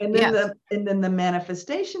 Yes. And then the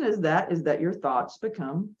manifestation is that your thoughts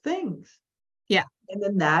become things. Yeah. And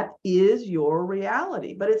then that is your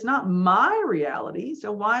reality, but it's not my reality.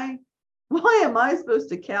 So why am I supposed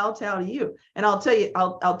to kowtow to you? And I'll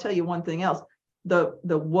tell you one thing else. The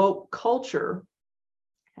woke culture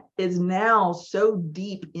is now so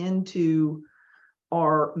deep into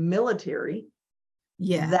our military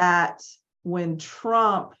that when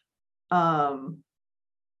Trump, I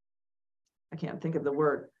can't think of the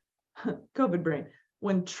word, COVID brain,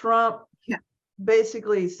 when Trump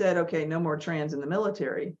basically said, okay, no more trans in the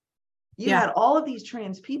military, you had all of these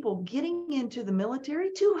trans people getting into the military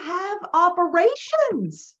to have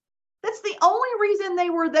operations. That's the only reason they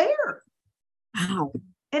were there. Wow.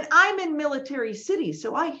 And I'm in Military City,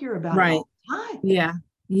 so I hear about it all the time. Yeah.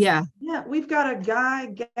 Yeah. Yeah. We've got a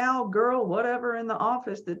guy, gal, girl, whatever in the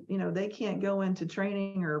office that, they can't go into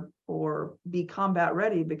training or be combat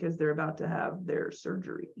ready because they're about to have their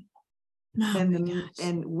surgery. Oh,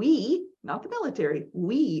 and we, not the military,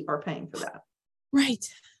 we are paying for that. Right.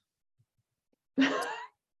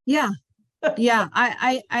 Yeah. Yeah.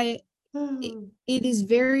 It is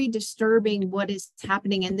very disturbing what is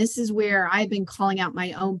happening. And this is where I've been calling out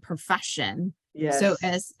my own profession. Yes. So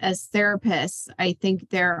as therapists, I think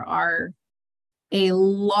there are a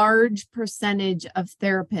large percentage of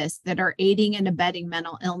therapists that are aiding and abetting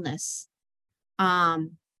mental illness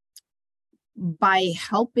by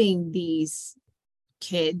helping these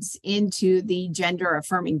kids into the gender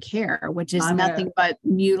affirming care, which is nothing but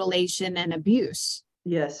mutilation and abuse.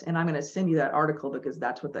 Yes. And I'm going to send you that article because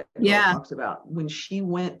that's what that girl talks about. When she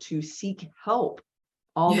went to seek help,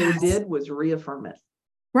 all they did was reaffirm it.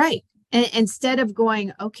 Right. And instead of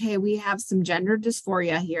going, okay, we have some gender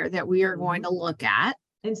dysphoria here that we are going to look at.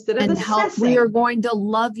 Instead of assessing, we are going to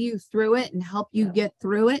love you through it and help you get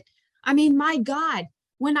through it. I mean, my God,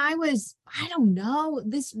 when I was, I don't know,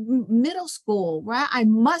 this middle school, right?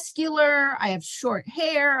 I'm muscular, I have short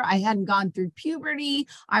hair, I hadn't gone through puberty,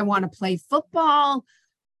 I want to play football.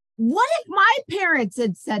 What if my parents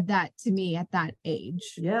had said that to me at that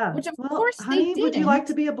age? Yeah. Which of course honey, they didn't. Would you like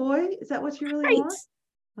to be a boy? Is that what you really want?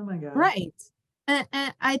 Oh my God. Right. And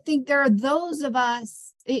I think there are those of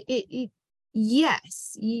us,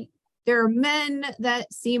 yes, there are men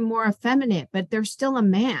that seem more effeminate, but they're still a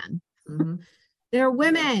man. Mm-hmm. There are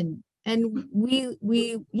women, and we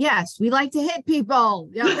like to hit people.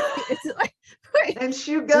 Yeah, it's like, and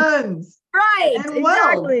shoot guns. Right. And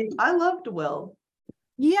exactly. weld. I love to weld.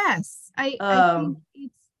 Yes. I think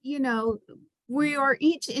it's, we are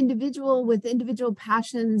each individual with individual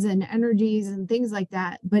passions and energies and things like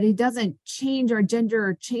that, but it doesn't change our gender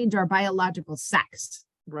or change our biological sex.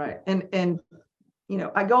 Right. And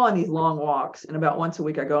I go on these long walks, and about once a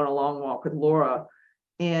week I go on a long walk with Laura,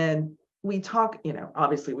 and we talk,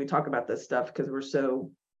 obviously we talk about this stuff because we're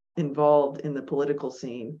so involved in the political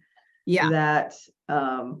scene. Yeah. That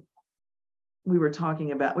we were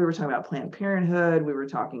talking about Planned Parenthood. We were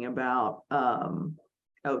talking about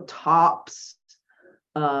TOPS,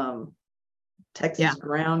 Texas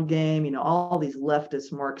Ground Game, all these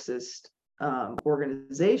leftist Marxist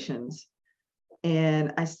organizations.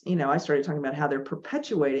 And I started talking about how they're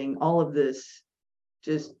perpetuating all of this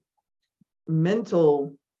just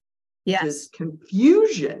mental just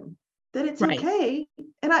confusion that it's okay.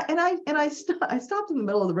 And I stopped in the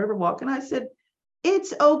middle of the Riverwalk and I said,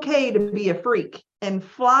 it's okay to be a freak and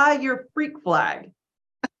fly your freak flag.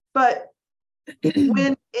 But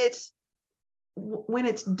when it's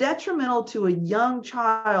detrimental to a young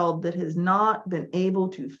child that has not been able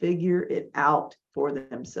to figure it out for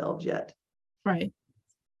themselves yet. Right.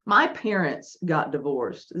 My parents got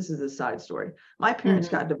divorced. This is a side story. My parents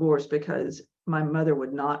got divorced because my mother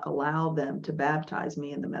would not allow them to baptize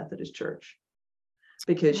me in the Methodist Church,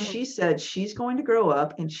 because she said she's going to grow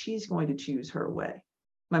up and she's going to choose her way.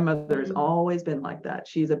 My mother has always been like that.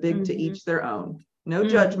 She's a big to each their own, no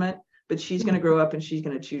judgment, but she's going to grow up and she's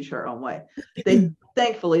going to choose her own way.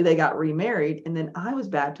 Thankfully, they got remarried, and then I was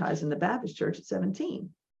baptized in the Baptist Church at 17.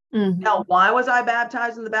 Now, why was I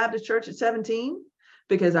baptized in the Baptist Church at 17?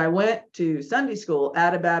 Because I went to Sunday school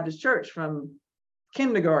at a Baptist church from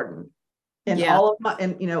kindergarten, and all of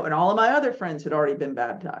my other friends had already been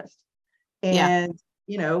baptized. And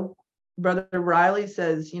Brother Riley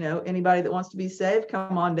says, anybody that wants to be saved,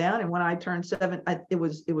 come on down. And when I turned 7, I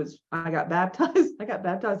got baptized. I got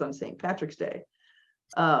baptized on St. Patrick's Day.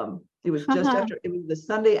 It was it was the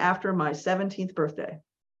Sunday after my 17th birthday.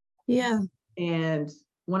 Yeah. And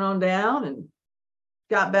went on down and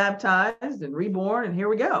got baptized and reborn, and here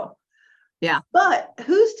we go. Yeah. But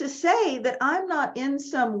who's to say that I'm not in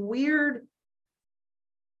some weird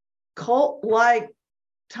cult-like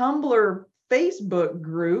Tumblr Facebook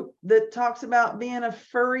group that talks about being a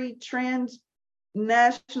furry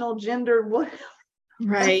transnational gender, whatever.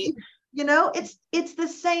 Right. It's the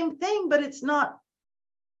same thing, but it's not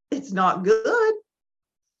good.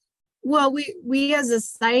 Well, we as a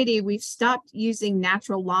society, we've stopped using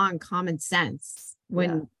natural law and common sense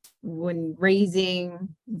when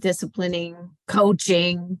raising, disciplining,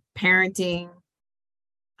 coaching, parenting,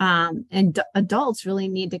 and adults really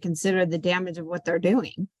need to consider the damage of what they're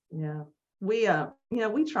doing. Yeah. We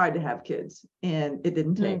tried to have kids and it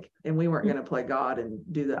didn't take, and we weren't going to play God and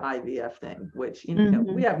do the IVF thing, which,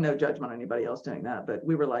 we have no judgment on anybody else doing that, but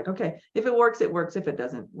we were like, okay, if it works, it works. If it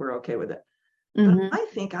doesn't, we're okay with it. But I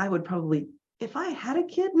think I would probably, if I had a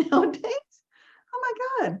kid nowadays, oh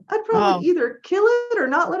my God, I'd probably either kill it or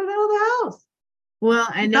not let it out of the house. Well,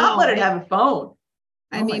 I know. Not let it have a phone.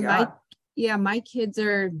 I mean, my kids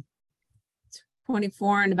are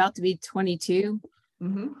 24 and about to be 22.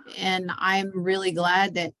 And I'm really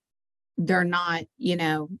glad that they're not,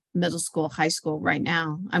 middle school, high school right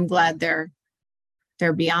now. I'm glad they're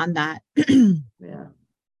beyond that.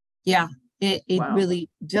 Yeah. It really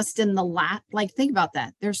just in the think about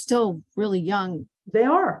that. They're still really young. They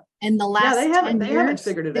are. In the last they haven't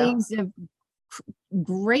figured it out. Things have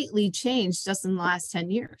greatly changed just in the last 10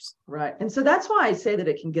 years. Right. And so that's why I say that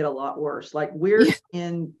it can get a lot worse. Like we're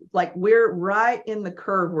right in the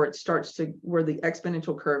curve where where the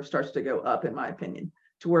exponential curve starts to go up, in my opinion,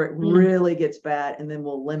 to where it really gets bad, and then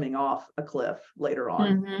we're limbing off a cliff later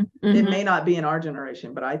on. It may not be in our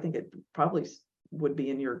generation, but I think it probably would be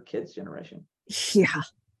in your kids' generation. Yeah.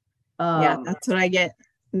 That's what I get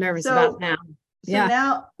nervous about now.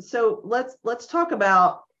 So let's talk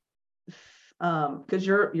about, because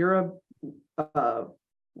you're a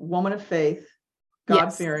woman of faith,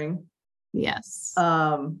 God-fearing. Yes.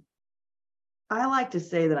 I like to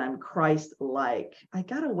say that I'm Christ-like. I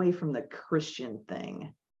got away from the Christian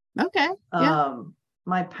thing. Okay.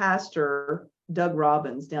 My pastor, Doug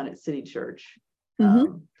Robbins, down at City Church,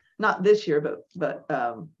 not this year,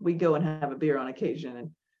 but we go and have a beer on occasion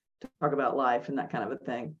and talk about life and that kind of a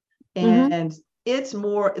thing. And it's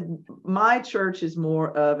more, my church is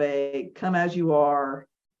more of a come as you are,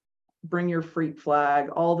 bring your freak flag,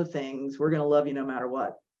 all the things. We're going to love you no matter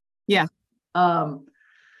what. Yeah.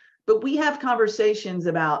 But we have conversations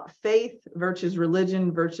about faith versus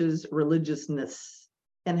religion versus religiousness,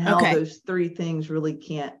 and how those three things really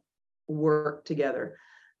can't work together.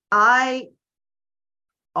 I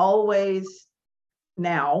always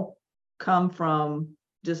now come from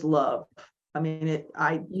just love. I mean,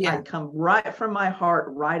 I come right from my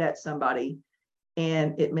heart, right at somebody,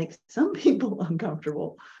 and it makes some people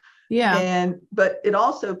uncomfortable. Yeah. But it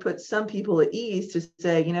also puts some people at ease to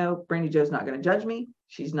say, Brandy Jo's not going to judge me.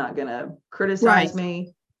 She's not going to criticize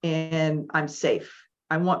me, and I'm safe.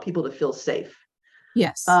 I want people to feel safe.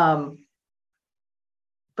 Yes.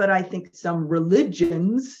 But I think some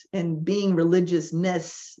religions and being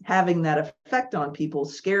religiousness, having that effect on people,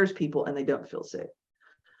 scares people, and they don't feel safe.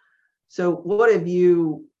 So what have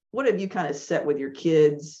you kind of set with your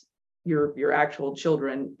kids, your actual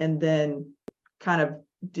children, and then kind of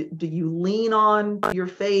do you lean on your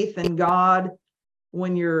faith and God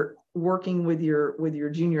when you're working with your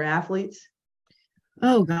junior athletes?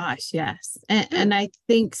 Oh gosh, yes. And I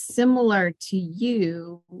think similar to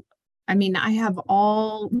you, I mean, I have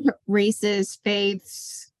all races,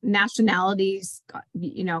 faiths, nationalities,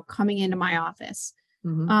 coming into my office,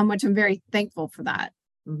 which I'm very thankful for that.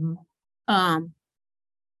 And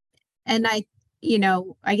I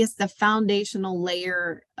guess the foundational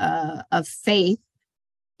layer of faith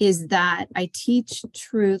is that I teach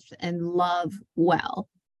truth and love well.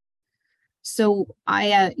 So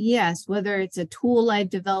yes, whether it's a tool I've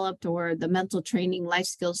developed or the mental training, life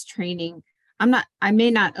skills training, I may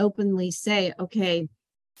not openly say, okay,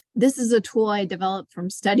 this is a tool I developed from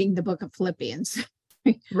studying the book of Philippians.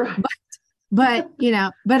 Right. But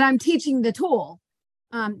I'm teaching the tool.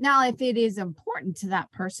 Now, if it is important to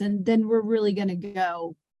that person, then we're really going to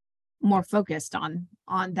go more focused on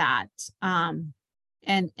that.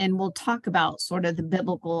 And we'll talk about sort of the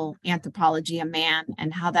biblical anthropology of man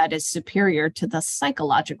and how that is superior to the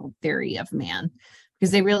psychological theory of man,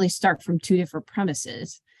 because they really start from two different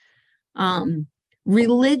premises.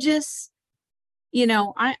 Religious,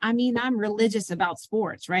 I mean, I'm religious about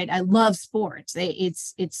sports, right? I love sports.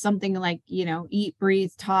 It's something like, eat,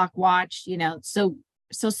 breathe, talk, watch,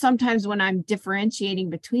 so sometimes when I'm differentiating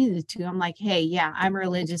between the two, I'm like, hey, yeah, I'm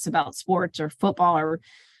religious about sports or football,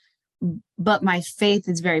 but my faith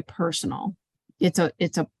is very personal. It's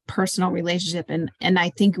a personal relationship. And I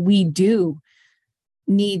think we do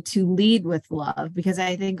need to lead with love, because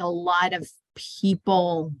I think a lot of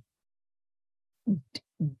people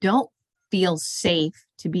don't feel safe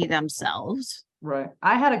to be themselves. Right.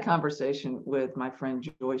 I had a conversation with my friend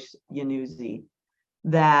Joyce Yanuzzi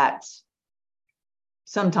that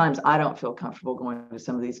sometimes I don't feel comfortable going to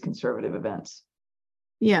some of these conservative events.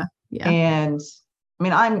 Yeah. And I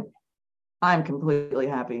mean, I'm completely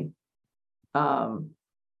happy. I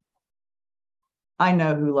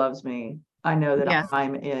know who loves me. I know that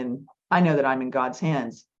I'm in God's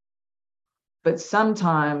hands. But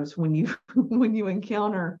sometimes when you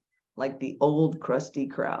encounter like the old crusty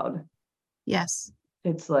crowd, yes,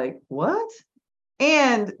 it's like, what?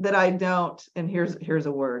 And that I don't, and here's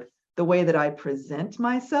a word, the way that I present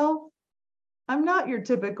myself, I'm not your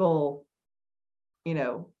typical,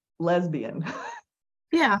 lesbian.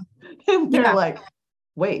 Yeah. And they're like,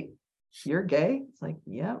 wait, you're gay? It's like,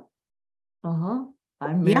 yeah.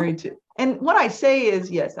 I'm married to, and what I say is,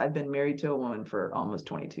 yes, I've been married to a woman for almost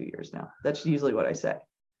 22 years now. That's usually what I say.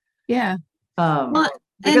 Yeah. Because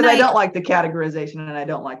I don't like the categorization and I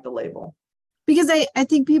don't like the label. Because I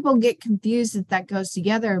think people get confused that goes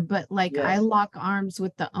together, but I lock arms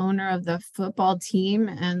with the owner of the football team,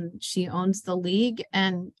 and she owns the league,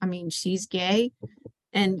 and I mean, she's gay,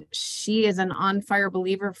 and she is an on fire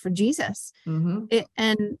believer for Jesus.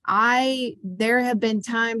 Mm-hmm. There have been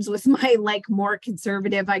times with my like more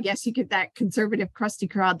conservative, I guess you get that conservative crusty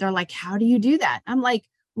crowd. They're like, how do you do that? I'm like,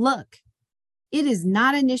 look, it is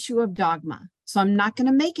not an issue of dogma. So I'm not going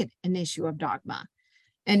to make it an issue of dogma.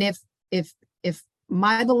 And if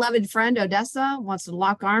my beloved friend Odessa wants to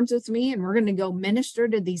lock arms with me and we're going to go minister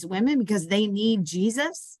to these women because they need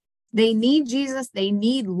Jesus, they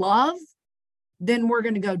need love, then we're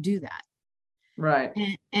going to go do that. Right.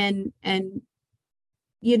 And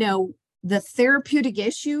you know, the therapeutic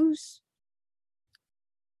issues,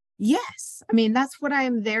 yes. I mean, that's what I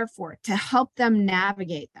am there for, to help them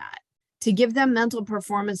navigate that, to give them mental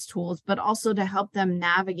performance tools, but also to help them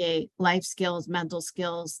navigate life skills, mental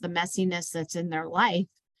skills, the messiness that's in their life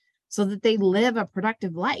so that they live a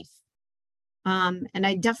productive life. And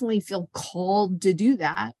I definitely feel called to do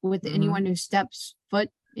that with anyone who steps foot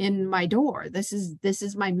in my door. This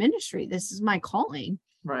is my ministry. This is my calling.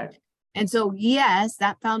 Right. And so, yes,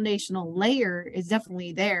 that foundational layer is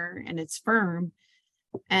definitely there and it's firm.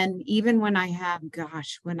 And even when I have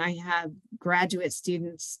graduate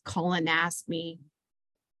students call and ask me,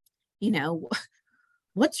 you know,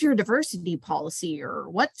 what's your diversity policy or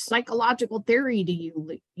what psychological theory do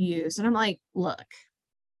you use? And I'm like, look,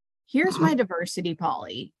 here's my diversity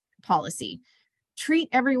policy. Treat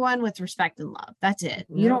everyone with respect and love. That's it.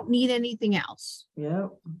 You don't need anything else. Yeah.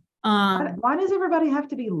 Why does everybody have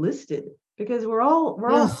to be listed? Because we're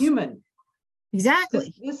all human.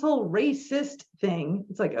 Exactly. This whole racist thing,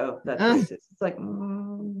 it's like, oh, that's racist. It's like,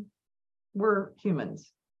 we're humans.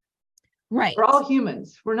 Right. We're all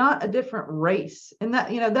humans. We're not a different race. And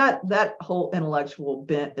that, you know, that whole intellectual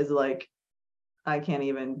bent is like, I can't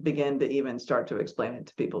even begin to even start to explain it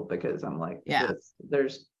to people because I'm like,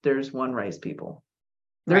 there's one race, people.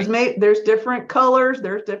 There's different colors,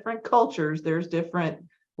 there's different cultures, there's different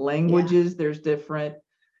languages, there's different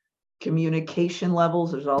communication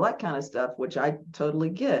levels, there's all that kind of stuff, which I totally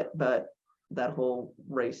get, but that whole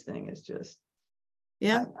race thing is just,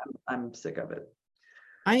 I'm sick of it.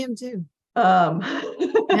 I am too.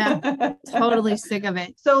 Totally sick of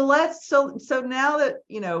it. So now that,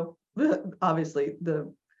 you know, obviously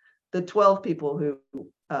the 12 people who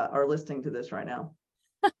are listening to this right now,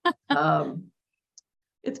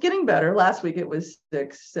 it's getting better. Last week it was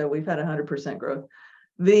 6, so we've had 100% growth.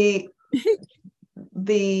 Well,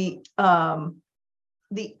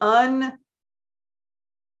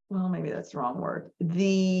 maybe that's the wrong word.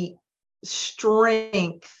 The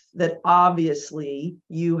strength that obviously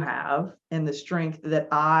you have and the strength that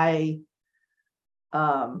I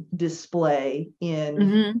display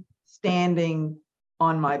in standing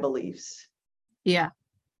on my beliefs. Yeah.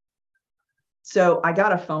 So I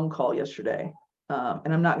got a phone call yesterday,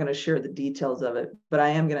 and I'm not going to share the details of it, but I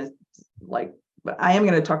am going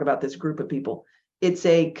to talk about this group of people. It's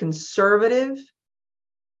a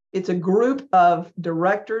group of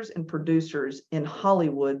directors and producers in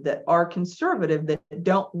Hollywood that are conservative, that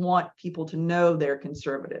don't want people to know they're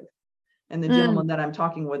conservative. And the gentleman that I'm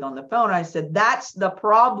talking with on the phone, I said, that's the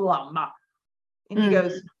problem. And he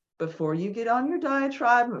goes, before you get on your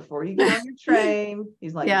diatribe, before you get on your train,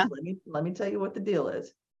 he's like, let me tell you what the deal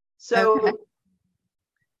is. So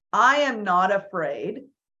I am not afraid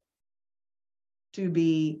to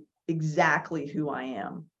be exactly who I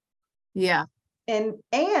am. Yeah. And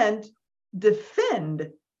defend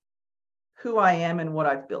who I am and what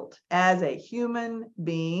I've built as a human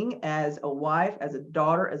being, as a wife, as a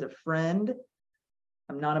daughter, as a friend.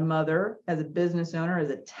 I'm not a mother, as a business owner, as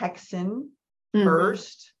a Texan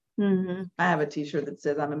first. I have a t-shirt that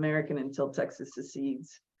says I'm American until Texas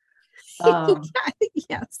secedes.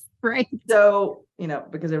 Yes, right. So, you know,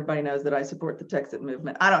 because everybody knows that I support the Texan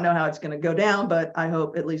movement. I don't know how it's going to go down, but I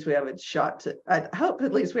hope at least we have a shot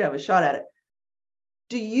at it.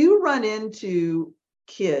 Do you run into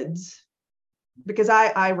kids? Because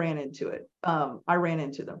I ran into it. I ran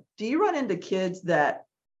into them. Do you run into kids that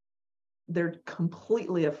they're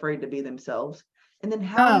completely afraid to be themselves? And then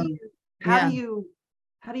how do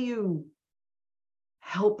you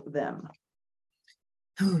help them?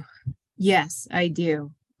 Yes, I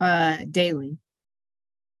do. Daily.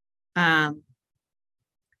 How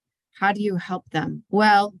do you help them?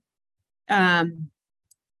 Well,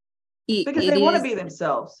 because they want to be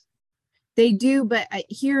themselves. They do, but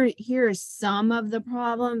here is some of the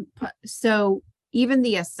problem. So even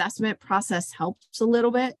the assessment process helps a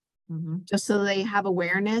little bit, just so they have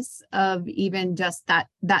awareness of even just that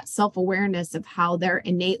self-awareness of how they're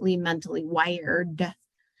innately mentally wired,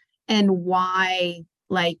 and why,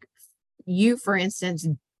 like, you, for instance,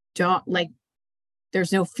 don't, like,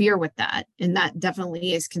 there's no fear with that. And that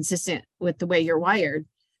definitely is consistent with the way you're wired.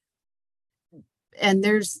 And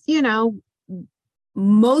there's,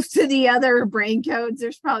 most of the other brain codes,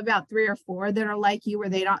 there's probably about 3 or 4 that are like you, where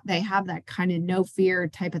they have that kind of no fear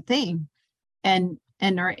type of thing, and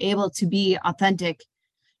are able to be authentic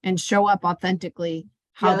and show up authentically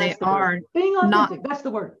how they are. Being authentic, that's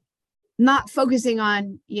the word. Not focusing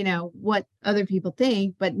on, what other people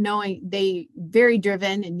think, but knowing they very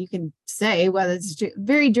driven, and you can say whether it's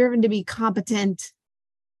very driven to be competent,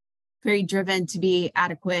 very driven to be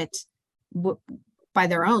adequate by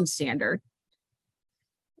their own standard.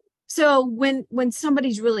 So when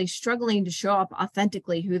somebody's really struggling to show up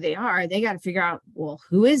authentically who they are, they got to figure out, well,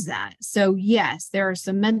 who is that? So yes, there are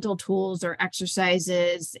some mental tools or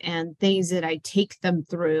exercises and things that I take them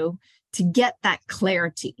through to get that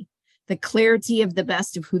clarity, the clarity of the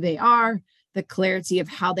best of who they are, the clarity of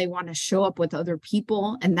how they want to show up with other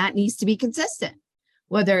people. And that needs to be consistent,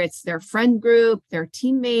 whether it's their friend group, their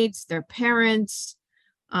teammates, their parents,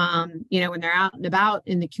 when they're out and about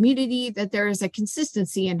in the community, that there is a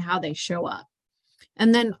consistency in how they show up.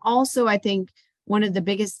 And then also, I think one of the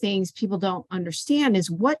biggest things people don't understand is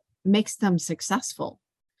what makes them successful.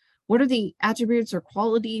 What are the attributes or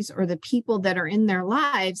qualities or the people that are in their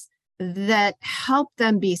lives that help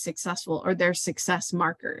them be successful, or their success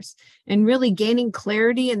markers, and really gaining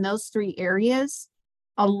clarity in those 3 areas,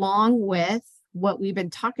 along with what we've been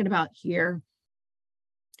talking about here,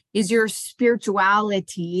 is your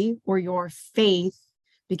spirituality or your faith,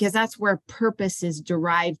 because that's where purpose is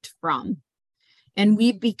derived from. And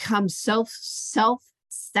we've become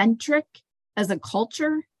self-centric as a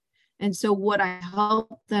culture. And so what I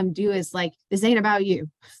help them do is like, this ain't about you.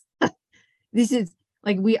 This is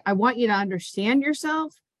like, I want you to understand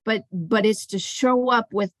yourself, but it's to show up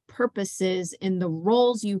with purposes in the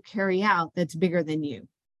roles you carry out that's bigger than you.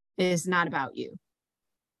 It is not about you.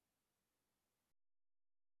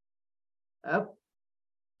 Oh,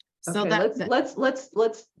 so okay. Let's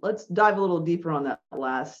dive a little deeper on that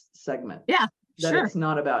last segment. Yeah, that sure. It's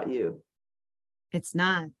not about you. It's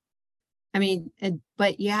not. I mean,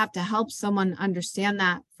 but you have to help someone understand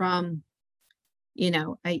that from,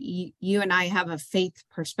 you and I have a faith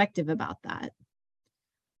perspective about that.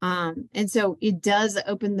 And so it does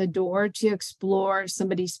open the door to explore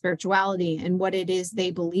somebody's spirituality and what it is they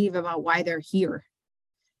believe about why they're here.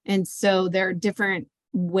 And so there are different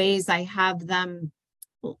ways I have them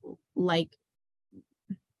like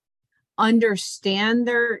understand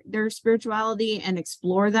their spirituality and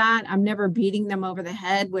explore that. I'm never beating them over the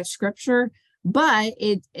head with scripture, but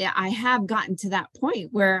I have gotten to that point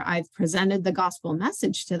where I've presented the gospel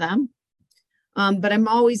message to them. But I'm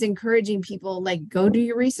always encouraging people, like, go do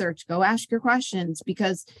your research, go ask your questions,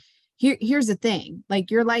 because here's the thing,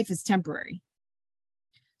 like, your life is temporary.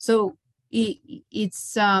 So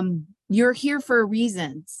it's you're here for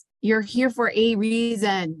reasons. You're here for a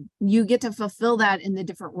reason. You get to fulfill that in the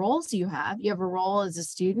different roles you have. You have a role as a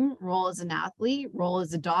student, role as an athlete, role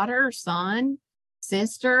as a daughter, son,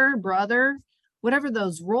 sister, brother, whatever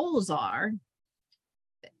those roles are.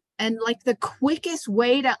 And like the quickest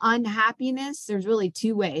way to unhappiness, there's really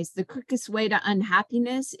 2 ways. The quickest way to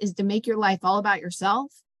unhappiness is to make your life all about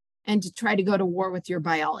yourself and to try to go to war with your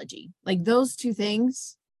biology. Like those 2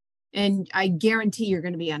 things. And I guarantee you're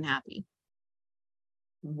going to be unhappy.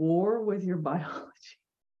 War with your biology.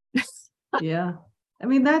 Yeah. I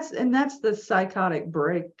mean, that's the psychotic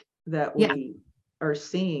break that we are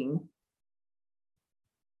seeing.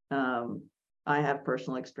 I have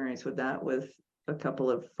personal experience with that with a couple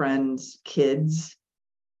of friends' kids.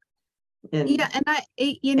 And then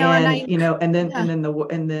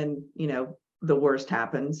the worst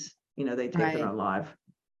happens, they take their own life.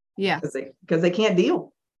 Yeah. Because they can't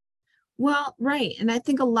deal. Well, right. And I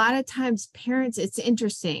think a lot of times parents, it's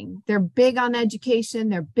interesting. They're big on education.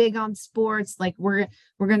 They're big on sports. Like we're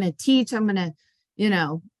going to teach, I'm going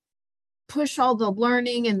to, push all the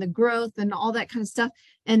learning and the growth and all that kind of stuff.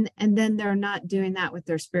 And then they're not doing that with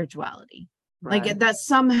their spirituality. Right. Like that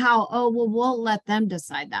somehow, we'll let them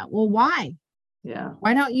decide that. Well, why? Yeah.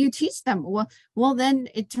 Why don't you teach them? Well, then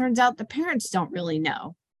it turns out the parents don't really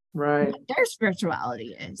know. Right. What their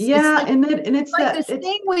spirituality is. Yeah. It's like this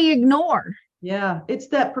thing we ignore. Yeah. It's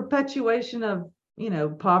that perpetuation of,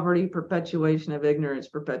 poverty, perpetuation of ignorance,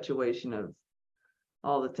 perpetuation of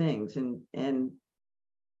all the things. And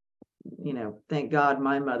thank God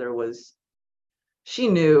my mother she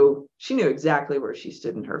knew exactly where she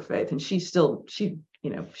stood in her faith. And she's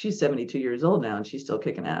 72 years old now and she's still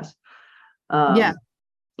kicking ass. And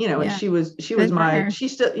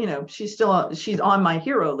she's on my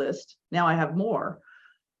hero list. Now I have more.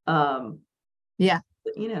 You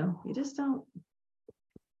just don't,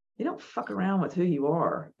 you don't fuck around with who you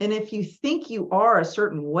are. And if you think you are a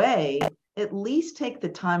certain way, at least take the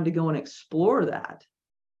time to go and explore that.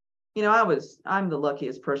 You know, I'm the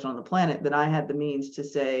luckiest person on the planet that I had the means to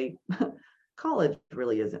say, college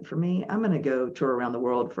really isn't for me. I'm going to go tour around the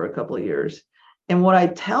world for a couple of years. And what I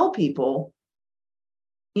tell people,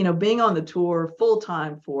 you know, being on the tour full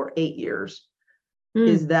time for 8 years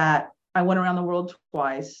is that I went around the world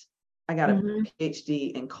twice. I got a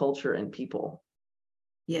PhD in culture and people.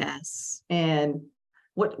 Yes. And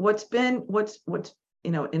what's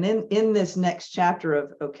you know, and in this next chapter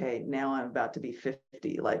of, okay, now I'm about to be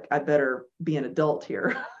 50, like I better be an adult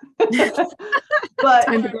here. But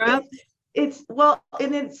time to grow up. It's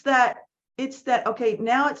that, okay,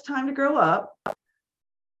 now it's time to grow up.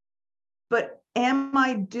 But am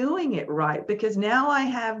I doing it right? Because now I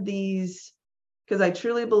have these, because I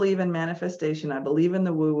truly believe in manifestation. I believe in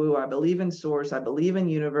the woo-woo. I believe in source. I believe in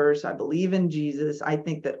universe. I believe in Jesus. I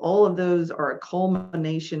think that all of those are a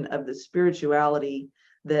culmination of the spirituality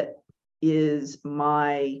that is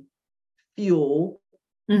my fuel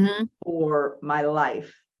for my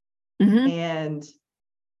life. And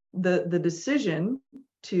the decision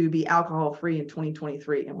to be alcohol free in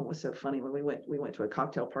 2023. And what was so funny, when we went to a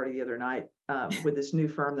cocktail party the other night with this new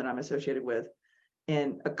firm that I'm associated with,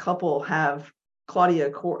 and a couple have Claudia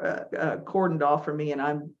cordoned off from me, and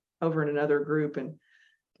I'm over in another group, and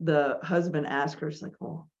the husband asked her, she's like,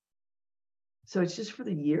 well, so it's just for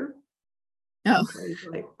the year? Oh,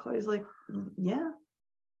 Claudia's like, yeah.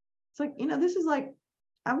 It's like, you know, this is like,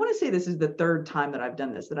 I want to say this is the third time that I've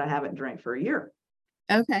done this, that I haven't drank for a year.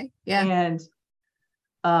 okay. Yeah. And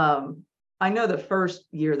I know the first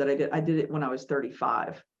year that I did it when I was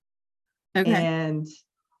 35. Okay. And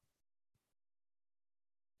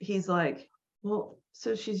he's like, well,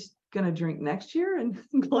 so she's going to drink next year? And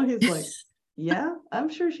Claudia's like, yeah, I'm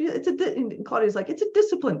sure she is. And Claudia's like, it's a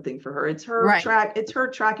discipline thing for her. It's her it's her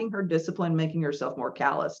tracking her discipline, making herself more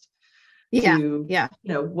calloused to, you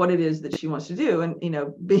know, what it is that she wants to do. And, you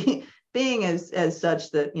know, being as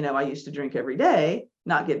such that, you know, I used to drink every day,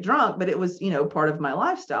 not get drunk, but it was, you know, part of my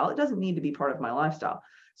lifestyle. It doesn't need to be part of my lifestyle.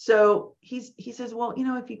 So he says, well, you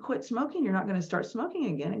know, if you quit smoking, you're not going to start smoking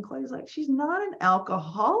again. And Claudia's like, she's not an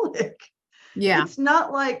alcoholic. Yeah. It's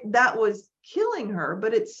not like that was killing her,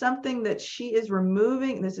 but it's something that she is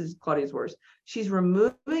removing. This is Claudia's words. She's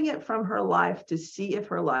removing it from her life to see if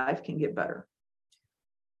her life can get better.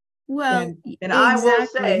 Well, and exactly. I will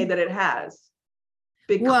say that it has,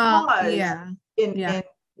 because in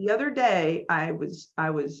the other day I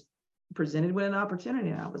was presented with an opportunity,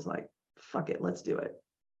 and I was like, fuck it, let's do it.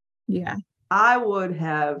 Yeah. I would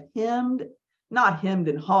have not hemmed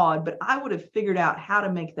and hawed, but I would have figured out how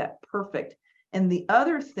to make that perfect. And the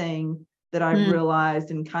other thing that I realized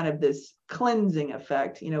in kind of this cleansing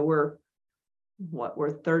effect, you know, we're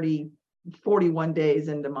 41 days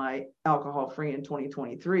into my alcohol free in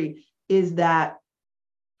 2023, is that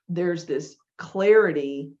there's this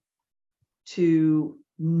clarity to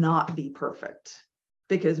not be perfect.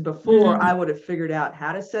 Because before I would have figured out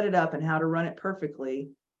how to set it up and how to run it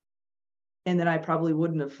perfectly. And then I probably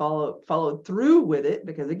wouldn't have followed through with it,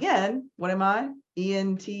 because again, what am I?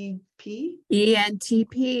 ENTP?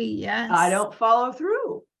 ENTP, yes. I don't follow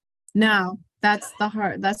through. No, that's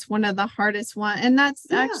one of the hardest one. And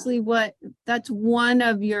that's actually that's one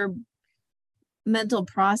of your mental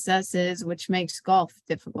processes, which makes golf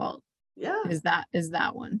difficult. Yeah. Is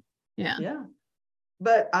that one. Yeah. Yeah.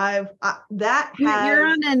 But you're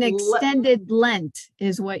on an extended Lent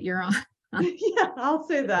is what you're on. Yeah, I'll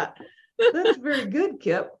say that. That's very good,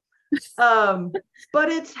 Kip. But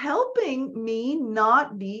it's helping me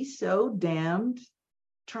not be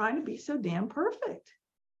trying to be so damn perfect.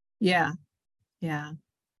 Yeah. Yeah.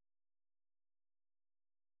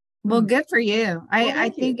 Well, good for you. I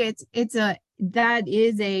think that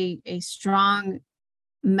is a strong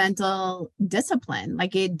mental discipline.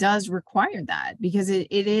 Like, it does require that, because it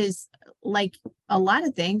is, like a lot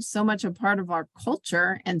of things, so much a part of our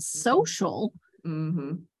culture, and social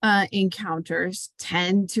encounters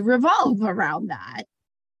tend to revolve around that.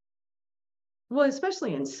 Well,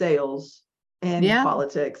 especially in sales and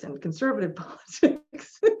politics and conservative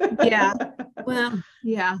politics. Yeah. Well,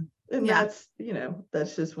 yeah. And that's, you know,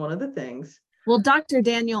 that's just one of the things. Well, Dr.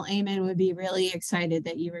 Daniel Amen would be really excited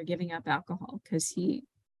that you were giving up alcohol, because is he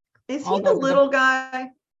the little guy?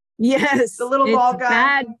 Yes. The little bald guy.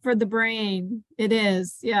 Bad for the brain. It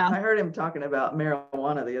is. Yeah. I heard him talking about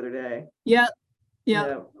marijuana the other day. Yep. Yeah. You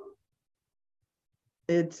know,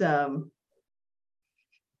 it's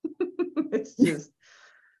it's just,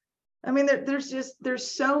 I mean,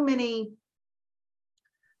 there's so many,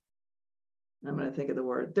 I'm going to think of the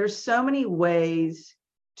word. There's so many ways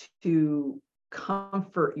to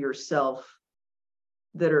comfort yourself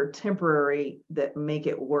that are temporary, that make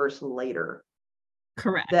it worse later.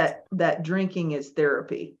 Correct. That drinking is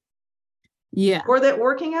therapy. Yeah. Or that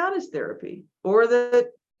working out is therapy, or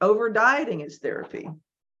that over dieting is therapy,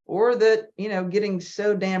 or that, getting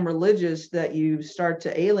so damn religious that you start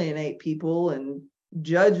to alienate people and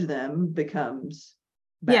judge them becomes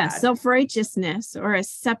bad. Yeah, self-righteousness or a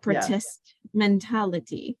separatist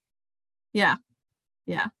mentality. Yeah.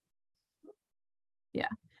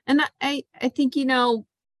 And I think,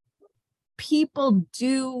 people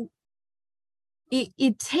do,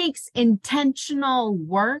 it takes intentional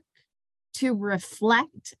work to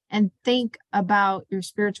reflect and think about your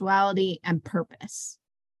spirituality and purpose.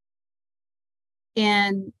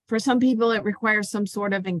 And for some people, it requires some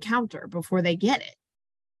sort of encounter before they get it.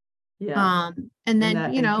 Yeah. And then,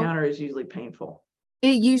 that encounter is usually painful.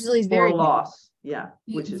 It usually is very or loss. Yeah.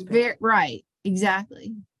 Which is very right.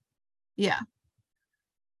 Exactly. Yeah.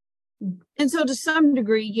 And so to some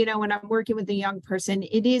degree, when I'm working with a young person,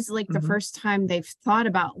 it is like the first time they've thought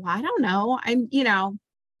about, well, I don't know.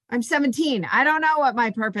 I'm 17. I don't know what my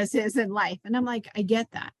purpose is in life. And I'm like, I get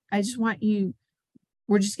that. I just want you,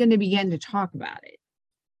 we're just going to begin to talk about it.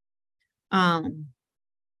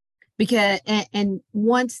 Because, and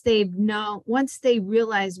once they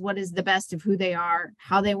realize what is the best of who they are,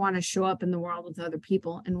 how they want to show up in the world with other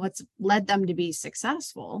people, and what's led them to be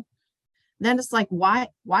successful, then it's like, why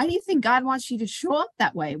do you think God wants you to show up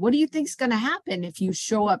that way? What do you think is going to happen if you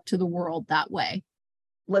show up to the world that way?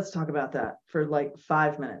 Let's talk about that for like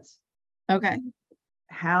 5 minutes. Okay.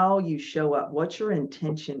 How you show up, what your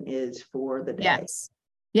intention is for the day.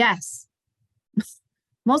 Yes.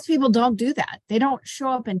 Most people don't do that. They don't show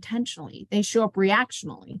up intentionally. They show up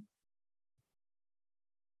reactionally.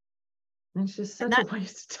 It's just such a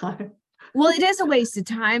waste of time. Well, it is a waste of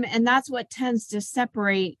time. And that's what tends to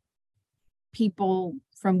separate people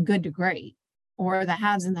from good to great, or the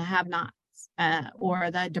haves and the have-nots,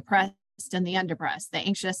 or the depressed and the undepressed, the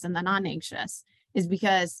anxious and the non-anxious, is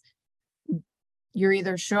because you're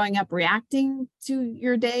either showing up reacting to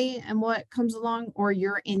your day and what comes along, or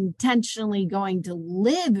you're intentionally going to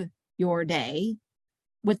live your day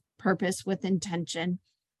with purpose, with intention.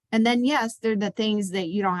 And then, yes, they're the things that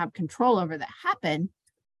you don't have control over that happen.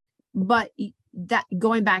 But that,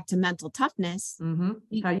 going back to mental toughness, how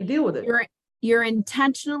you deal with it. You're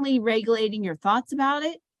intentionally regulating your thoughts about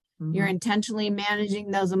it. You're intentionally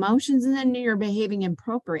managing those emotions, and then you're behaving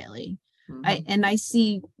appropriately. I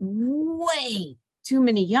see way too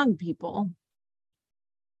many young people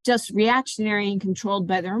just reactionary and controlled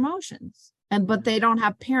by their emotions, but they don't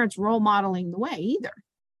have parents role modeling the way either.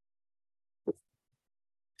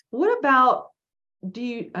 What about,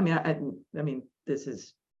 I mean, this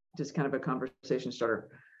is just kind of a conversation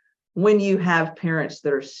starter. When you have parents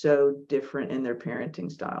that are so different in their parenting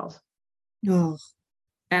styles. Oh,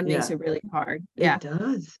 that makes it really hard. Yeah, it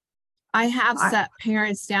does. I have set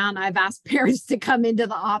parents down. I've asked parents to come into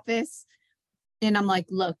the office, and I'm like,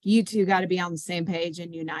 look, you two got to be on the same page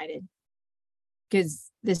and united, because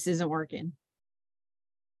this isn't working.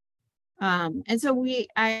 And so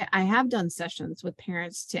I have done sessions with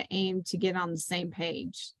parents to aim to get on the same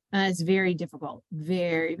page. And it's very difficult,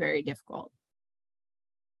 very, very difficult.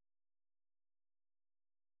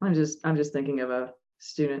 I'm just thinking of a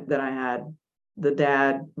student that I had. The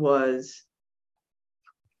dad was,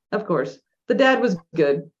 of course, the dad was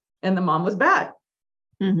good and the mom was bad.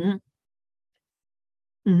 And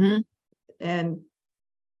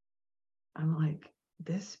I'm like,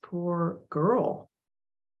 this poor girl,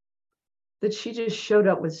 that she just showed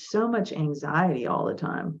up with so much anxiety all the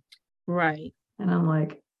time. Right. And I'm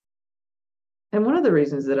like, and one of the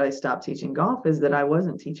reasons that I stopped teaching golf is that I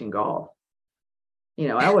wasn't teaching golf.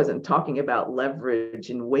 I wasn't talking about leverage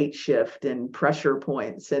and weight shift and pressure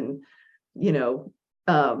points and,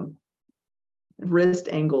 wrist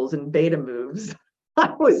angles and beta moves.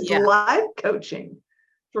 I was live coaching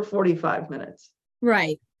for 45 minutes.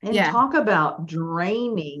 Right. And talk about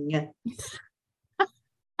draining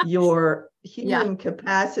your human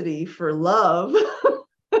capacity for love.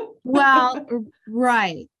 Well,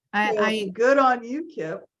 right. Good on you,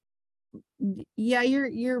 Kip. Yeah,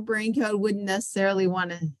 your brain code wouldn't necessarily want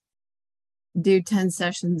to do 10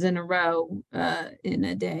 sessions in a row in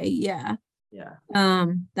a day. Yeah.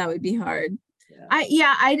 That would be hard.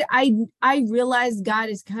 I realized God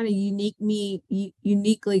has kind of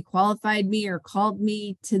uniquely qualified me or called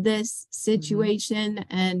me to this situation.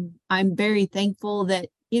 And I'm very thankful that,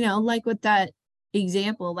 like with that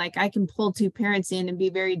example, like I can pull two parents in and be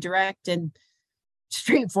very direct and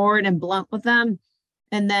straightforward and blunt with them.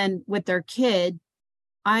 And then with their kid,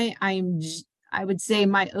 I'm I would say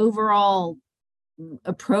my overall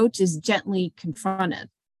approach is gently confrontive,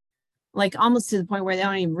 like almost to the point where they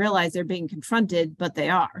don't even realize they're being confronted, but they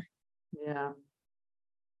are. Yeah.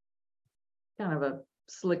 Kind of a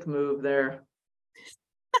slick move there.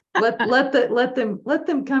 Let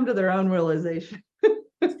them come to their own realization.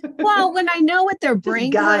 Well, when I know what their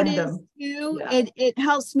brain code is them. too, Yeah. it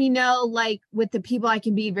helps me know, like with the people I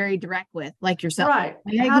can be very direct with, like yourself. Right.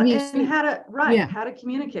 Like, how to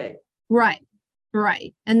communicate. Right.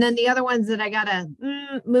 And then the other ones that I gotta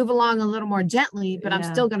move along a little more gently, but I'm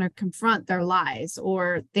still gonna confront their lies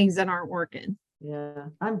or things that aren't working. Yeah,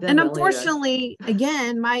 I'm definitely. And unfortunately,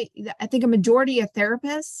 again, I think a majority of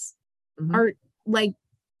therapists are like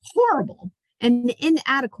horrible and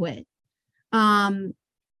inadequate.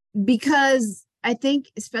 Because I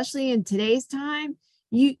think, especially in today's time,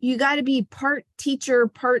 you got to be part teacher,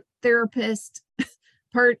 part therapist,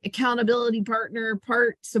 part accountability partner,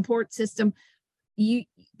 part support system.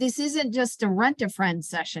 This isn't just a rent-a-friend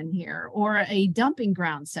session here or a dumping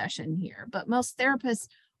ground session here, but most therapists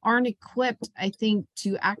aren't equipped, I think,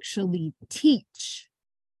 to actually teach,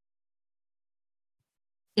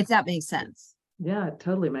 if that makes sense. Yeah, it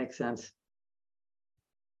totally makes sense.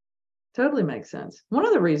 Totally makes sense. One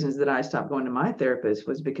of the reasons that I stopped going to my therapist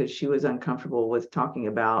was because she was uncomfortable with talking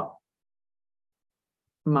about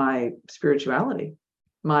my spirituality,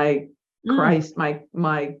 my Christ,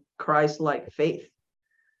 my Christ-like faith.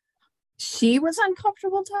 She was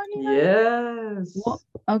uncomfortable talking about it? Yes. Well,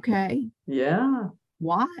 okay. Yeah.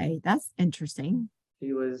 Why? That's interesting.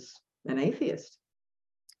 She was an atheist.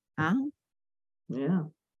 Oh. Yeah.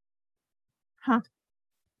 Huh.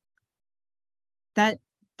 That's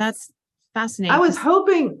fascinating. I was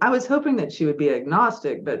hoping that she would be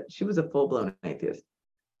agnostic, but she was a full-blown atheist.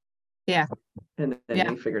 Yeah. And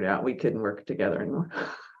then we figured out we couldn't work together anymore.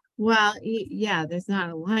 Well, yeah, there's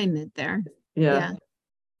not alignment there. Yeah.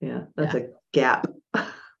 That's a gap.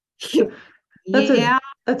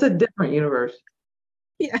 That's a different universe.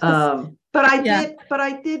 Yes. But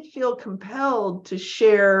I did feel compelled to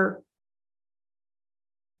share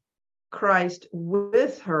Christ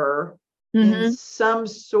with her in some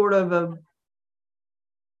sort of a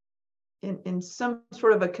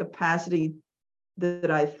capacity that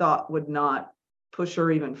I thought would not push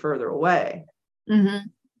her even further away.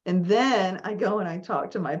 And then I go and I talk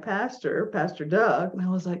to my pastor, Pastor Doug, and I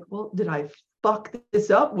was like, well, did I fuck this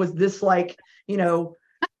up? Was this like,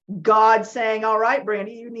 God saying, all right,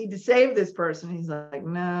 Brandy, you need to save this person? He's like,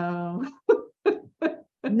 no.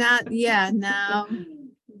 No.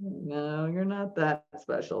 No, you're not that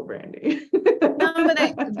special, Brandy. No,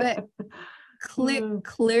 but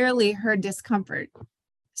clearly her discomfort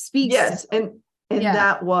speaks. Yes, and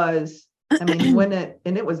that was, I mean,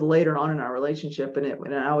 it was later on in our relationship,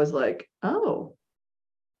 and I was like, oh,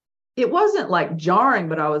 it wasn't like jarring,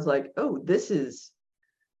 but I was like, oh, this is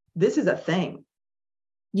a thing.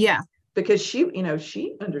 Yeah. Because she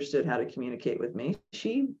understood how to communicate with me.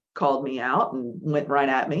 She called me out and went right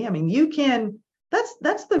at me. I mean,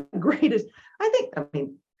 that's the greatest.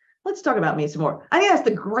 Let's talk about me some more. I think that's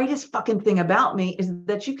the greatest fucking thing about me is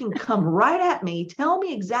that you can come right at me, tell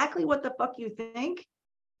me exactly what the fuck you think.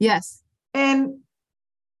 Yes. And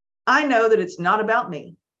I know that it's not about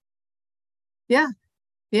me. Yeah.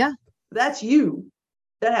 That's you.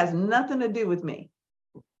 That has nothing to do with me.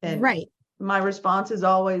 And right. My response is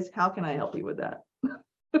always, how can I help you with that?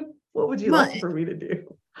 What would you like for me to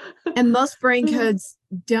do? And most brain codes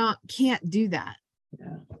can't do that.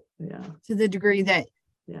 Yeah. To the degree that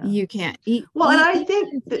you can't. And I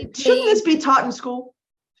think shouldn't this be taught in school?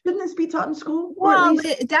 Shouldn't this be taught in school? Well,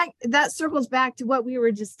 that circles back to what we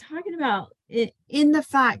were just talking about in the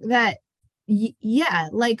fact that,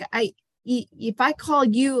 like if I call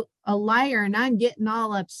you a liar and I'm getting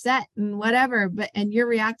all upset and whatever, and you're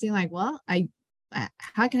reacting like, well,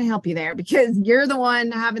 how can I help you there? Because you're the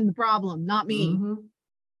one having the problem, not me.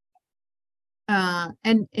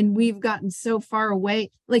 And we've gotten so far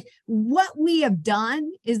away. Like what we have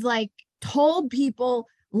done is like told people,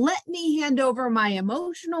 let me hand over my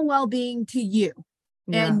emotional well-being to you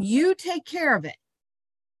and you take care of it.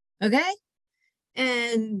 Okay.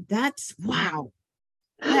 And that's, wow.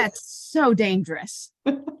 That's so dangerous.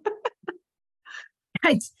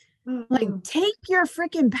 Like take your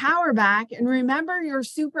freaking power back and remember your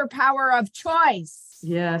superpower of choice.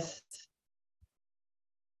 Yes.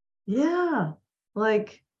 Yeah.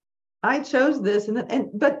 Like I chose this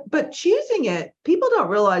but choosing it, people don't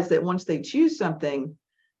realize that once they choose something,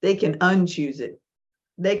 they can unchoose it.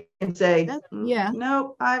 They can say,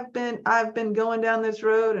 nope, I've been going down this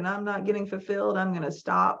road and I'm not getting fulfilled. I'm going to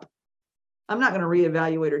stop. I'm not going to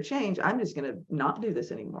reevaluate or change. I'm just going to not do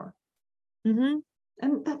this anymore. Mm-hmm.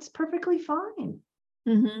 And that's perfectly fine.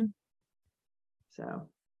 Mm-hmm. So,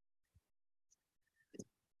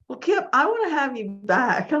 well, Kip, I want to have you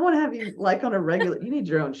back. I want to have you like on a regular, you need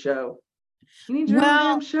your own show. You need your own damn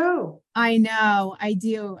Well, show. I know I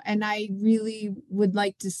do. And I really would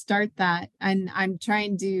like to start that. And I'm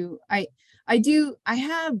trying to, I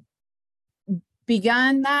have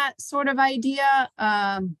begun that sort of idea.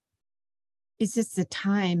 It's just the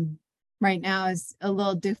time right now is a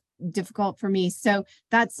little difficult for me. So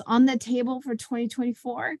that's on the table for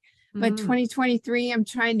 2024. But 2023, I'm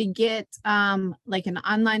trying to get like an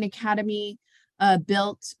online academy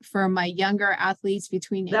built for my younger athletes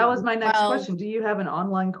between 8 That was and my next 12. question. Do you have an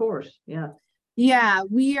online course? Yeah. Yeah,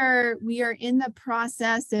 we are in the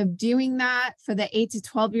process of doing that for the 8 to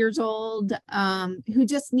 12 years old who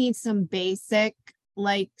just need some basic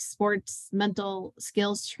like sports mental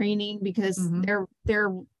skills training because Mhm.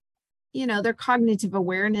 their cognitive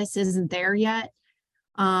awareness isn't there yet.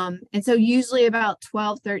 And so usually about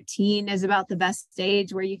 12, 13 is about the best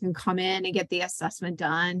stage where you can come in and get the assessment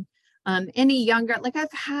done. Any younger, like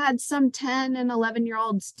I've had some 10 and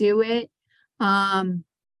 11-year-olds do it.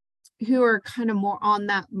 Who are kind of more on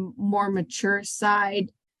that more mature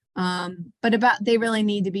side. But they really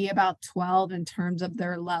need to be about 12 in terms of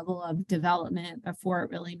their level of development before it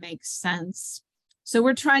really makes sense. So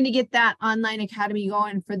we're trying to get that online academy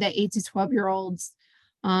going for the 8 to 12-year-olds.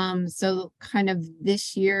 So kind of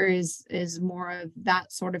this year is more of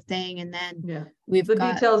that sort of thing. And then we've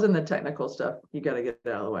got details and the technical stuff. You got to get it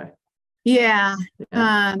out of the way. Yeah.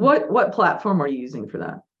 What platform are you using for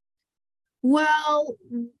that? Well,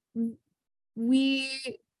 we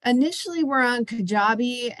initially were on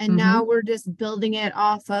Kajabi and now we're just building it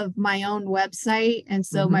off of my own website. And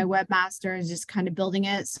so my webmaster is just kind of building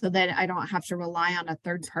it so that I don't have to rely on a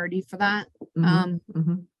third party for that.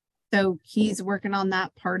 So he's working on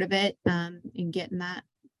that part of it and getting that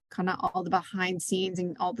kind of all the behind scenes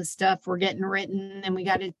and all the stuff we're getting written and we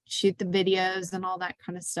got to shoot the videos and all that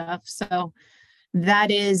kind of stuff. So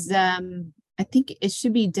that is, I think it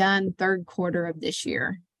should be done third quarter of this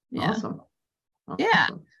year. Yeah. Awesome. Yeah.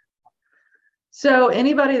 So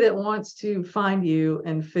anybody that wants to find you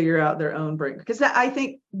and figure out their own brain, because I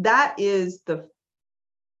think that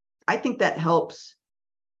helps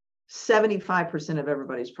 75% of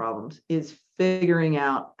everybody's problems is figuring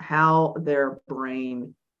out how their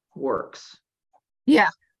brain works. Yeah,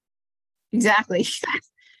 exactly.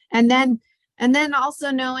 And then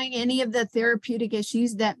also knowing any of the therapeutic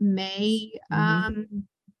issues that may,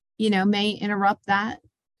 may interrupt that.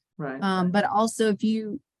 Right. But also if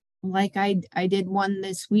you, like I did one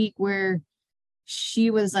this week where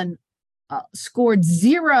she was scored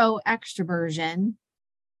 0 extroversion.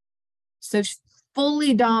 So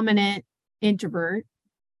fully dominant introvert.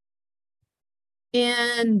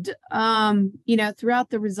 And, throughout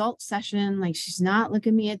the results session, like she's not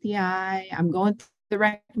looking me at the eye. I'm going through the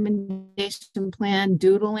recommendation plan,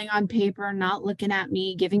 doodling on paper, not looking at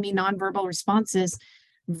me, giving me nonverbal responses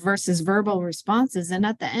versus verbal responses. And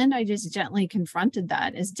at the end, I just gently confronted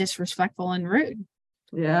that as disrespectful and rude.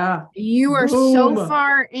 Yeah. You are so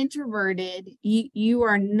far introverted. You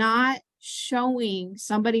are not showing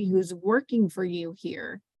somebody who's working for you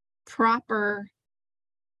here proper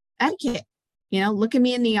etiquette. Looking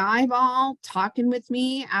me in the eyeball, talking with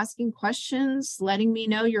me, asking questions, letting me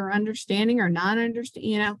know you're understanding or not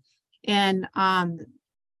understand, and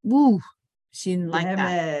she didn't like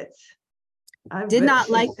that. I did not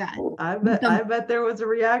like that. I bet there was a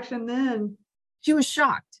reaction then. She was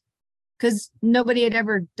shocked because nobody had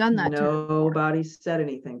ever done that to her. Nobody said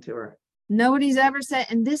anything to her. Nobody's ever said,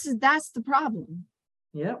 and that's the problem.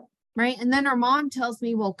 Yep. Right. And then her mom tells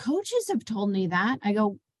me, well, coaches have told me that. I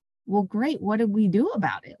go, well, great. What did we do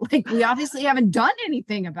about it? Like, we obviously haven't done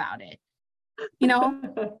anything about it,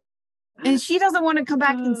 and she doesn't want to come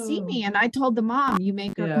back and see me. And I told the mom, you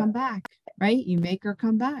make her come back, right? You make her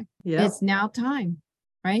come back. Yeah. It's now time,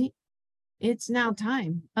 right? It's now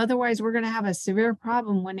time. Otherwise, we're going to have a severe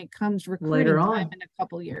problem when it comes recruiting time in a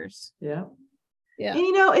couple years. Yeah. Yeah.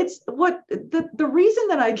 And it's what the reason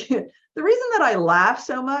that I laugh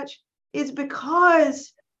so much is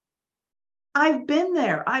because I've been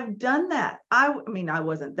there. I've done that. I mean, I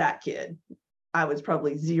wasn't that kid. I was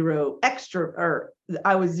probably 0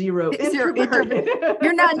 I was 0 introverted.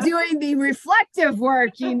 You're not doing the reflective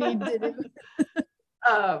work you need to do.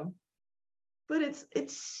 But it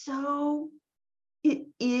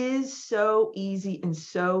is so easy and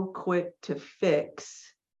so quick to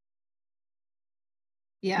fix.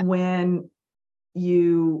 Yeah. When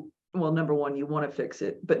number one, you want to fix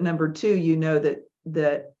it, but number two,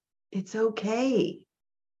 that it's okay.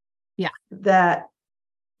 Yeah. That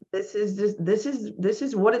this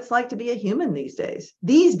is what it's like to be a human these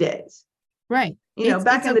days. Right.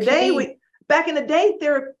 Back in the day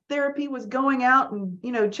therapy was going out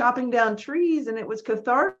and chopping down trees, and it was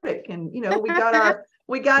cathartic, and we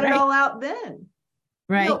got it all out then.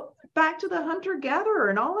 Right. Back to the hunter-gatherer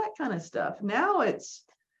and all that kind of stuff. Now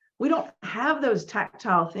we don't have those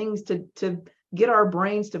tactile things to get our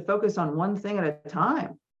brains to focus on one thing at a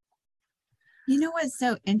time. You know what's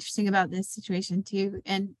so interesting about this situation too?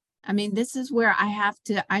 And I mean, this is where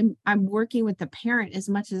I'm working with the parent as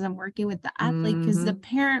much as I'm working with the athlete, because the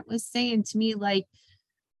parent was saying to me, like,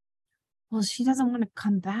 well, she doesn't want to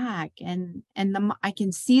come back. And I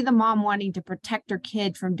can see the mom wanting to protect her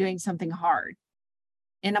kid from doing something hard.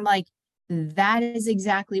 And I'm like, that is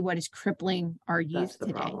exactly what is crippling our youth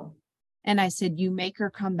today. Problem. And I said, you make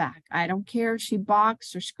her come back. I don't care if she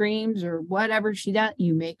balks or screams or whatever she does,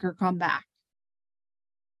 you make her come back.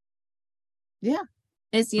 Yeah.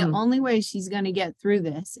 It's the only way she's going to get through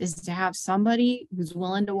this is to have somebody who's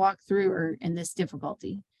willing to walk through her in this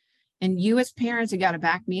difficulty. And you as parents have got to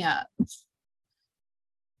back me up.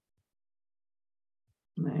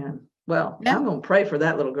 Man. Well, yeah. I'm going to pray for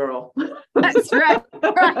that little girl. That's right.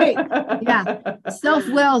 Right. Yeah.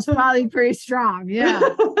 Self-will is probably pretty strong. Yeah.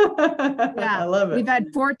 Yeah. I love it. We've had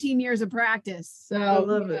 14 years of practice. So I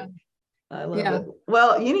love it. I love it.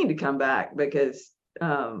 Well, you need to come back because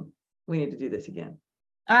we need to do this again.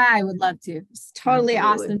 I would love to. It's totally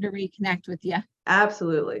awesome to reconnect with you.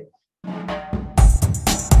 Absolutely.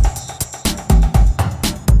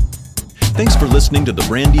 Thanks for listening to The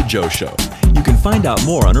Brandy Joe Show. You can find out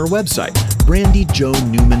more on her website,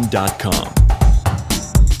 brandyjoenewman.com.